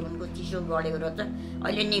पहिलेदेखिको चिसो बढेको रहेछ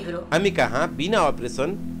अहिले निग्रो हामी कहाँ बिना अपरेसन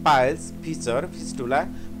पाइल्स फिस्चर फिस्टुला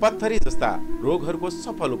पत्थरी जस्ता रोगहरूको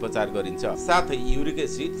सफल उपचार गरिन्छ साथै uric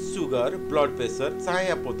acid sugar blood pressure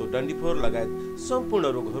चाया पोतो डन्डीफोर लगायत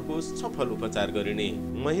सम्पूर्ण रोगहरूको सफल उपचार गरिने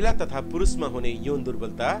महिला तथा पुरुषमा हुने यौन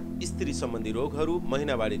दुर्बलता स्त्री सम्बन्धी रोगहरू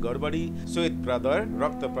महिनावारी गडबडी श्वेत प्रदर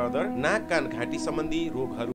रक्त प्रदर नाक कान घाँटी सम्बन्धी रोगहरू